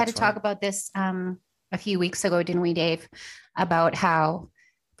 We had to talk about this a few weeks ago, didn't we, Dave? About how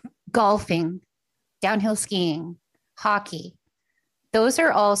golfing, downhill skiing, hockey, those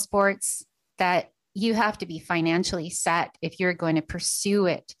are all sports that you have to be financially set if you're going to pursue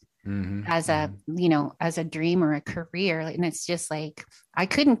it as a, as a dream or a career. And it's just like, I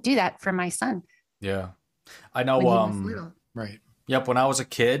couldn't do that for my son. Yeah. I know. Right. Yep, when I was a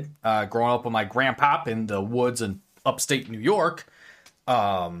kid, growing up with my grandpop in the woods in upstate New York,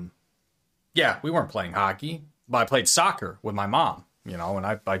 yeah, we weren't playing hockey, but I played soccer with my mom, and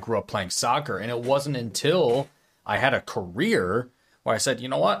I grew up playing soccer. And it wasn't until I had a career where I said, you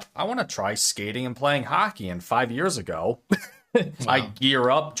know what, I want to try skating and playing hockey. And 5 years ago, I gear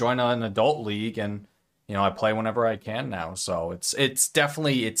up, join an adult league, and I play whenever I can now. So it's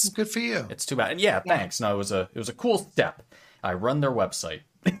definitely good for you. It's too bad. And yeah, thanks. No, it was a cool step. I run their website.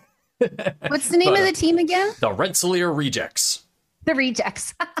 What's the name of the team again? The Rensselaer Rejects. The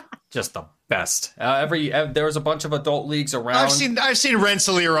Rejects. Just the best. There was a bunch of adult leagues around. I've seen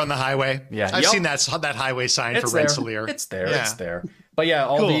Rensselaer on the highway. Yeah, I've seen that highway sign for Rensselaer. It's there. Yeah. It's there. But yeah,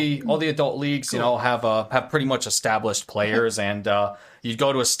 all the adult leagues, have pretty much established players, and you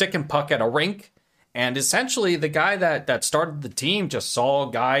go to a stick and puck at a rink, and essentially the guy that started the team just saw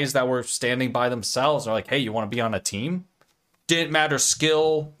guys that were standing by themselves. They're like, "Hey, you want to be on a team?" Didn't matter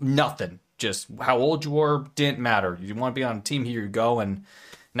skill, nothing. Just how old you were, didn't matter. You want to be on a team, here you go. And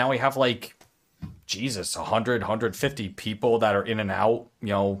now we have 100, 150 people that are in and out,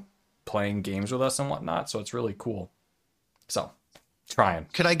 playing games with us and whatnot. So it's really cool. So, trying.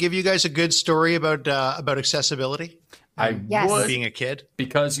 Could I give you guys a good story about accessibility? I would. Being a kid.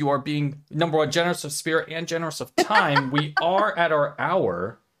 Because you are being, number one, generous of spirit and generous of time. We are at our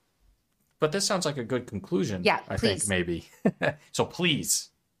hour. But this sounds like a good conclusion. Yeah, I think maybe. So please.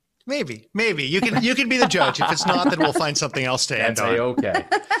 Maybe you can be the judge. If it's not, then we'll find something else to end on. Okay.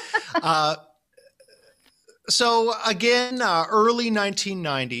 So again, early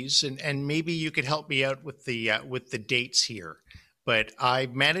 1990s, and maybe you could help me out with the dates here. But I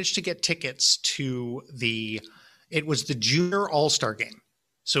managed to get tickets to it was the Junior All-Star game.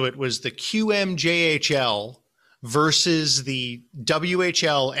 So it was the QMJHL versus the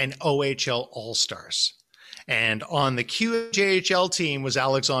WHL and OHL All-Stars. And on the QJHL team was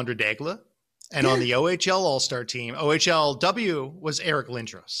Alexandre Daigle. And on the OHL All-Star team, OHLW, was Eric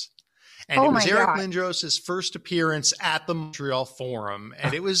Lindros. And it was Eric Lindros' first appearance at the Montreal Forum.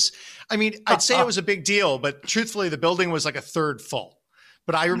 And it was, I'd say it was a big deal, but truthfully, the building was like a third full.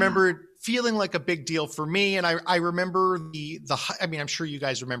 But I remember it feeling like a big deal for me. And I remember I'm sure you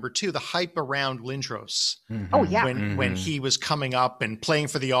guys remember too, the hype around Lindros. Mm-hmm. Oh, yeah. When he was coming up and playing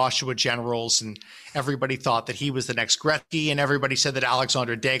for the Oshawa Generals, and everybody thought that he was the next Gretzky, and everybody said that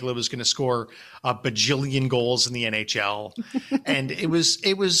Alexandre Daigle was going to score a bajillion goals in the NHL. And it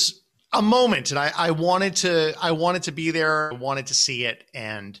was a moment, and I wanted to be there. I wanted to see it.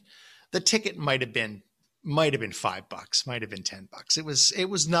 And the ticket might have been $5, might have been $10. It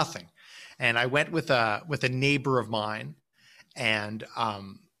was nothing. And I went with a neighbor of mine, and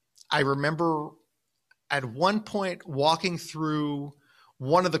I remember at one point walking through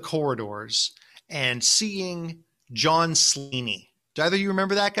one of the corridors and seeing John Slaney. Do either of you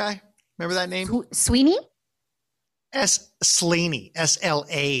remember that guy? Remember that name? Sweeney? Slaney,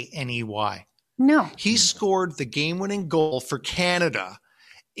 Slaney. No. He scored the game-winning goal for Canada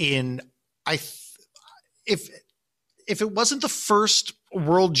in if it wasn't the first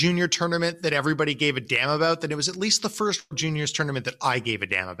World Junior tournament that everybody gave a damn about, then it was at least the first Juniors tournament that I gave a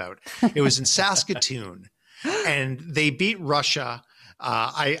damn about. It was in Saskatoon, and they beat Russia.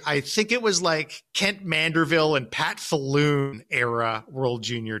 I think it was like Kent Manderville and Pat Falloon era World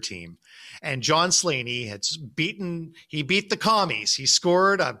Junior team. And John Slaney beat the commies. He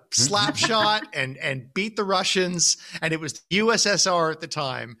scored a slap shot and beat the Russians. And it was the USSR at the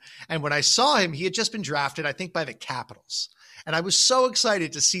time. And when I saw him, he had just been drafted, I think, by the Capitals. And I was so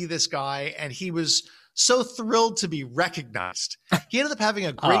excited to see this guy. And he was so thrilled to be recognized. He ended up having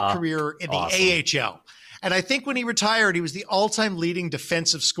a great career in the AHL. And I think when he retired, he was the all-time leading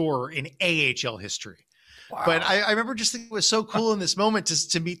defensive scorer in AHL history. Wow. But I remember just thinking it was so cool in this moment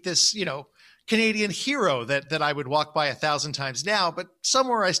to meet this, Canadian hero that I would walk by 1,000 times now, but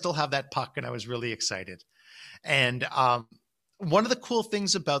somewhere I still have that puck, and I was really excited. And one of the cool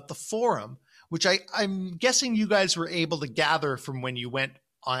things about the Forum, which I'm guessing you guys were able to gather from when you went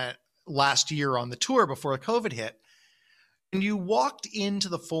on last year on the tour before COVID hit, when you walked into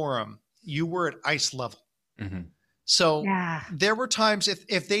the Forum, you were at ice level. Mm-hmm. So there were times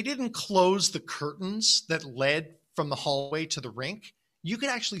if they didn't close the curtains that led from the hallway to the rink, you could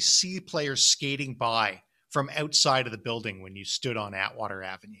actually see players skating by from outside of the building when you stood on Atwater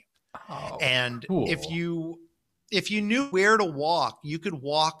Avenue. Oh, and cool. if you knew where to walk, you could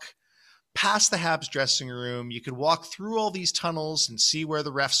walk past the Habs dressing room. You could walk through all these tunnels and see where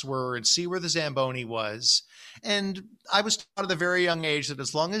the refs were and see where the Zamboni was. And I was taught at a very young age that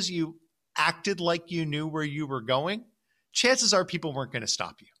as long as you acted like you knew where you were going, chances are people weren't going to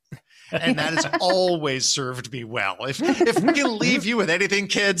stop you. And that has always served me well. If we can leave you with anything,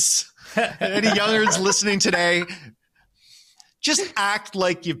 kids, any youngers listening today, just act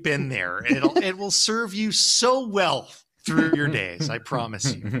like you've been there. It will serve you so well through your days, I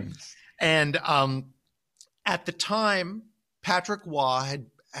promise you. And at the time, Patrick Waugh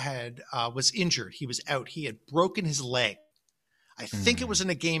was injured. He was out. He had broken his leg. I think it was in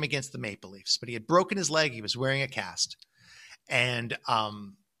a game against the Maple Leafs, but he had broken his leg. He was wearing a cast. And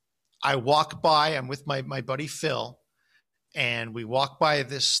I walk by, I'm with my buddy Phil, and we walk by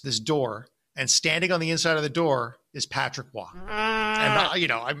this door, and standing on the inside of the door is Patrick Waugh.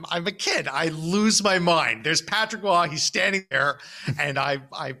 And I'm a kid. I lose my mind. There's Patrick Waugh. He's standing there, and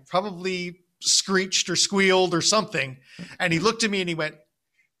I probably screeched or squealed or something. And he looked at me and he went,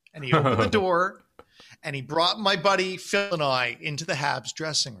 and he opened the door, and he brought my buddy Phil and I into the Habs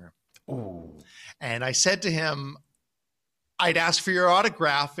dressing room. Ooh. And I said to him, I'd ask for your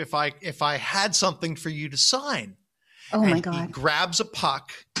autograph if I had something for you to sign. Oh and my God. He grabs a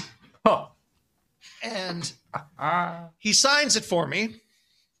puck and he signs it for me.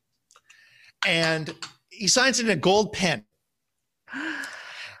 And he signs it in a gold pen.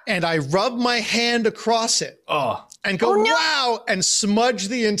 And I rub my hand across it and go, wow, and smudge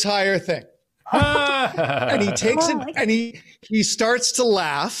the entire thing. And he takes it and he starts to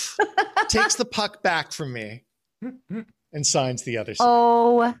laugh, takes the puck back from me, and signs the other side.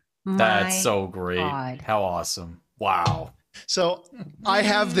 Oh, my That's so great. God. How awesome. Wow. So I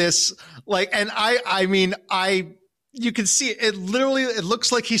have this, and you can see it literally, it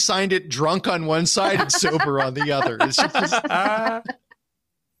looks like he signed it drunk on one side and sober on the other. It's just,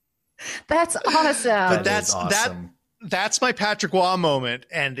 That's awesome. but That is awesome. that's my Patrick Waugh moment.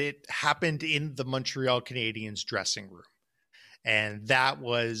 And it happened in the Montreal Canadiens dressing room. And that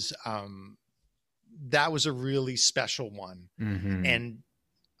was a really special one. Mm-hmm. And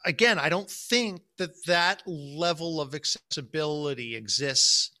again, I don't think that level of accessibility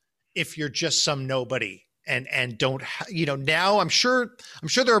exists if you're just some nobody and don't, now I'm sure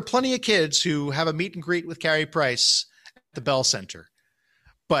there are plenty of kids who have a meet and greet with Carey Price at the Bell Center,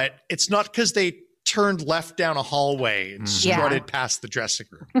 but it's not because they turned left down a hallway and strutted past the dressing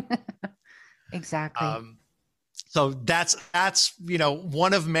room. Exactly. So that's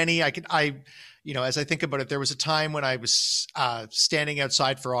one of many. As I think about it, there was a time when I was standing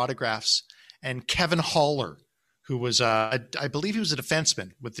outside for autographs, and Kevin Haller, who was I believe he was a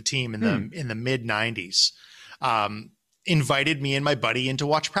defenseman with the team in the mid '90s, invited me and my buddy in to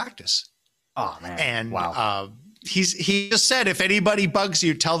watch practice. Oh man! And wow. He just said, if anybody bugs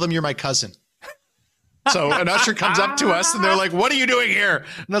you, tell them you're my cousin. So an usher comes up to us and they're like, what are you doing here?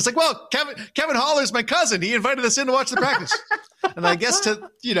 And I was like, well, Kevin Haller's my cousin. He invited us in to watch the practice. And I guess an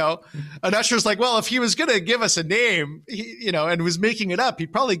usher's like, well, if he was going to give us a name, and was making it up,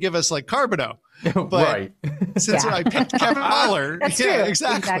 he'd probably give us like Carbonneau. But right. since I picked Kevin Haller, That's yeah, true.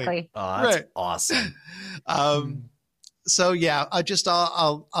 exactly. Oh, that's Right. awesome. So yeah, just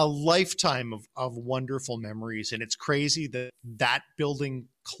a lifetime of wonderful memories. And it's crazy that building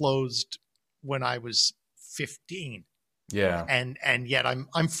closed when I was 15. Yeah. And yet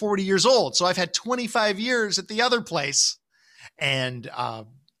I'm 40 years old. So I've had 25 years at the other place, and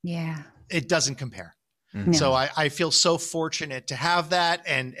it doesn't compare. Mm-hmm. No. So I feel so fortunate to have that.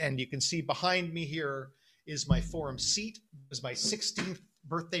 And you can see behind me here is my Forum seat. It was my 16th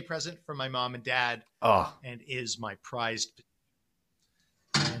birthday present from my mom and dad, Oh, and is my prized.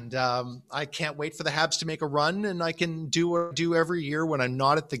 And I can't wait for the Habs to make a run, and I can do what I do every year when I'm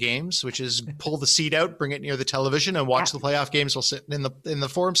not at the games, which is pull the seat out, bring it near the television, and watch the playoff games while sitting in the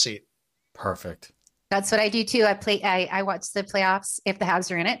Forum seat. perfect. That's what I do too. I watch the playoffs if the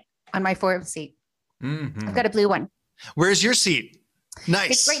Habs are in it on my Forum seat. Mm-hmm. I've got a blue one. Where's your seat?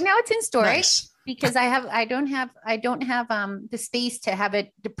 Nice. Right now it's in storage. Nice. Because I don't have the space to have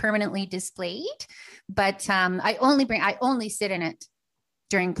it permanently displayed, but I only sit in it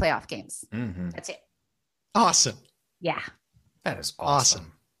during playoff games. Mm-hmm. That's it. Awesome. Yeah. That is Awesome.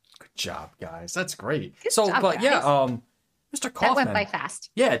 awesome. Good job, guys. That's great. Good job, guys. Mr. That Kaufman. went by fast.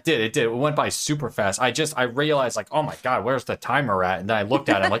 Yeah, it did. It did. It went by super fast. I realized like, oh my God, where's the timer at? And then I looked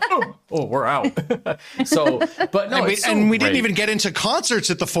at it. I'm like, oh, we're out. So, but no, and we great. didn't even get into concerts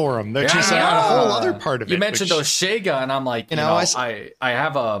at the Forum. They're Yeah, just I a know. whole other part of it. You mentioned which- Oshega, and I'm like, I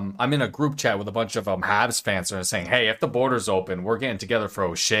have I'm in a group chat with a bunch of Habs fans, and they're saying, hey, if the border's open, we're getting together for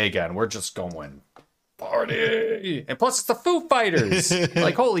Oshega, and we're just going party. And plus, it's the Foo Fighters.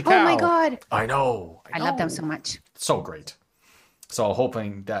 Like, holy cow! Oh my God. I know. I love them so much. So great. So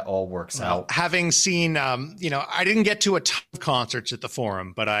hoping that all works out. Having seen, I didn't get to a ton of concerts at the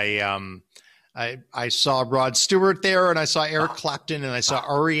Forum, but I saw Rod Stewart there, and I saw Eric Clapton, and I saw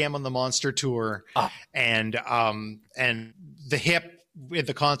REM on the Monster Tour, and the Hip at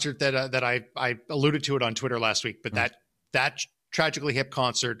the concert that I alluded to it on Twitter last week, but that Tragically Hip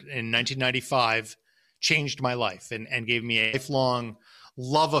concert in 1995 changed my life and gave me a lifelong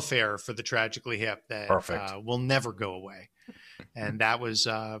love affair for the Tragically Hip that will never go away. And that was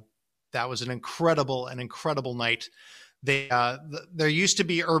an incredible night. There used to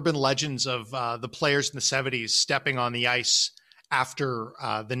be urban legends of the players in the 70s stepping on the ice after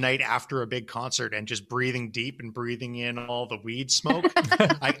the night after a big concert and just breathing deep and breathing in all the weed smoke.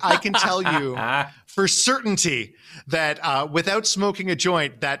 I can tell you for certainty that without smoking a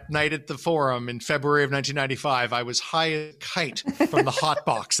joint that night at the Forum in February of 1995, I was high as a kite from the hot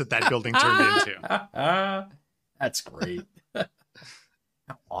box that building turned into. That's great.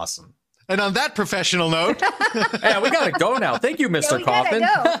 Awesome. And on that professional note, yeah, we gotta go now. Thank you, Mr. Kaufman.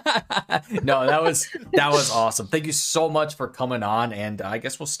 No, that was awesome. Thank you so much for coming on, and I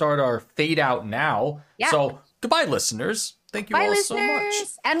guess we'll start our fade out now. Yeah. So goodbye, listeners. Thank you all so much.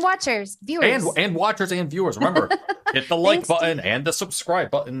 And watchers, viewers. And watchers and viewers. Remember, hit the like button and the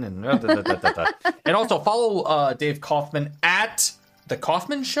subscribe button. And also follow Dave Kaufman at The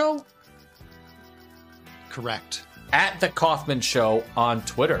Kaufman Show. Correct. At The Kaufman Show on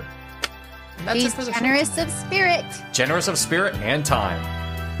Twitter. He's generous of spirit. Generous of spirit and time.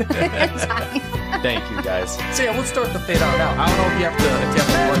 Thank you, guys. So yeah, we'll start the fade out now. I don't know if you have to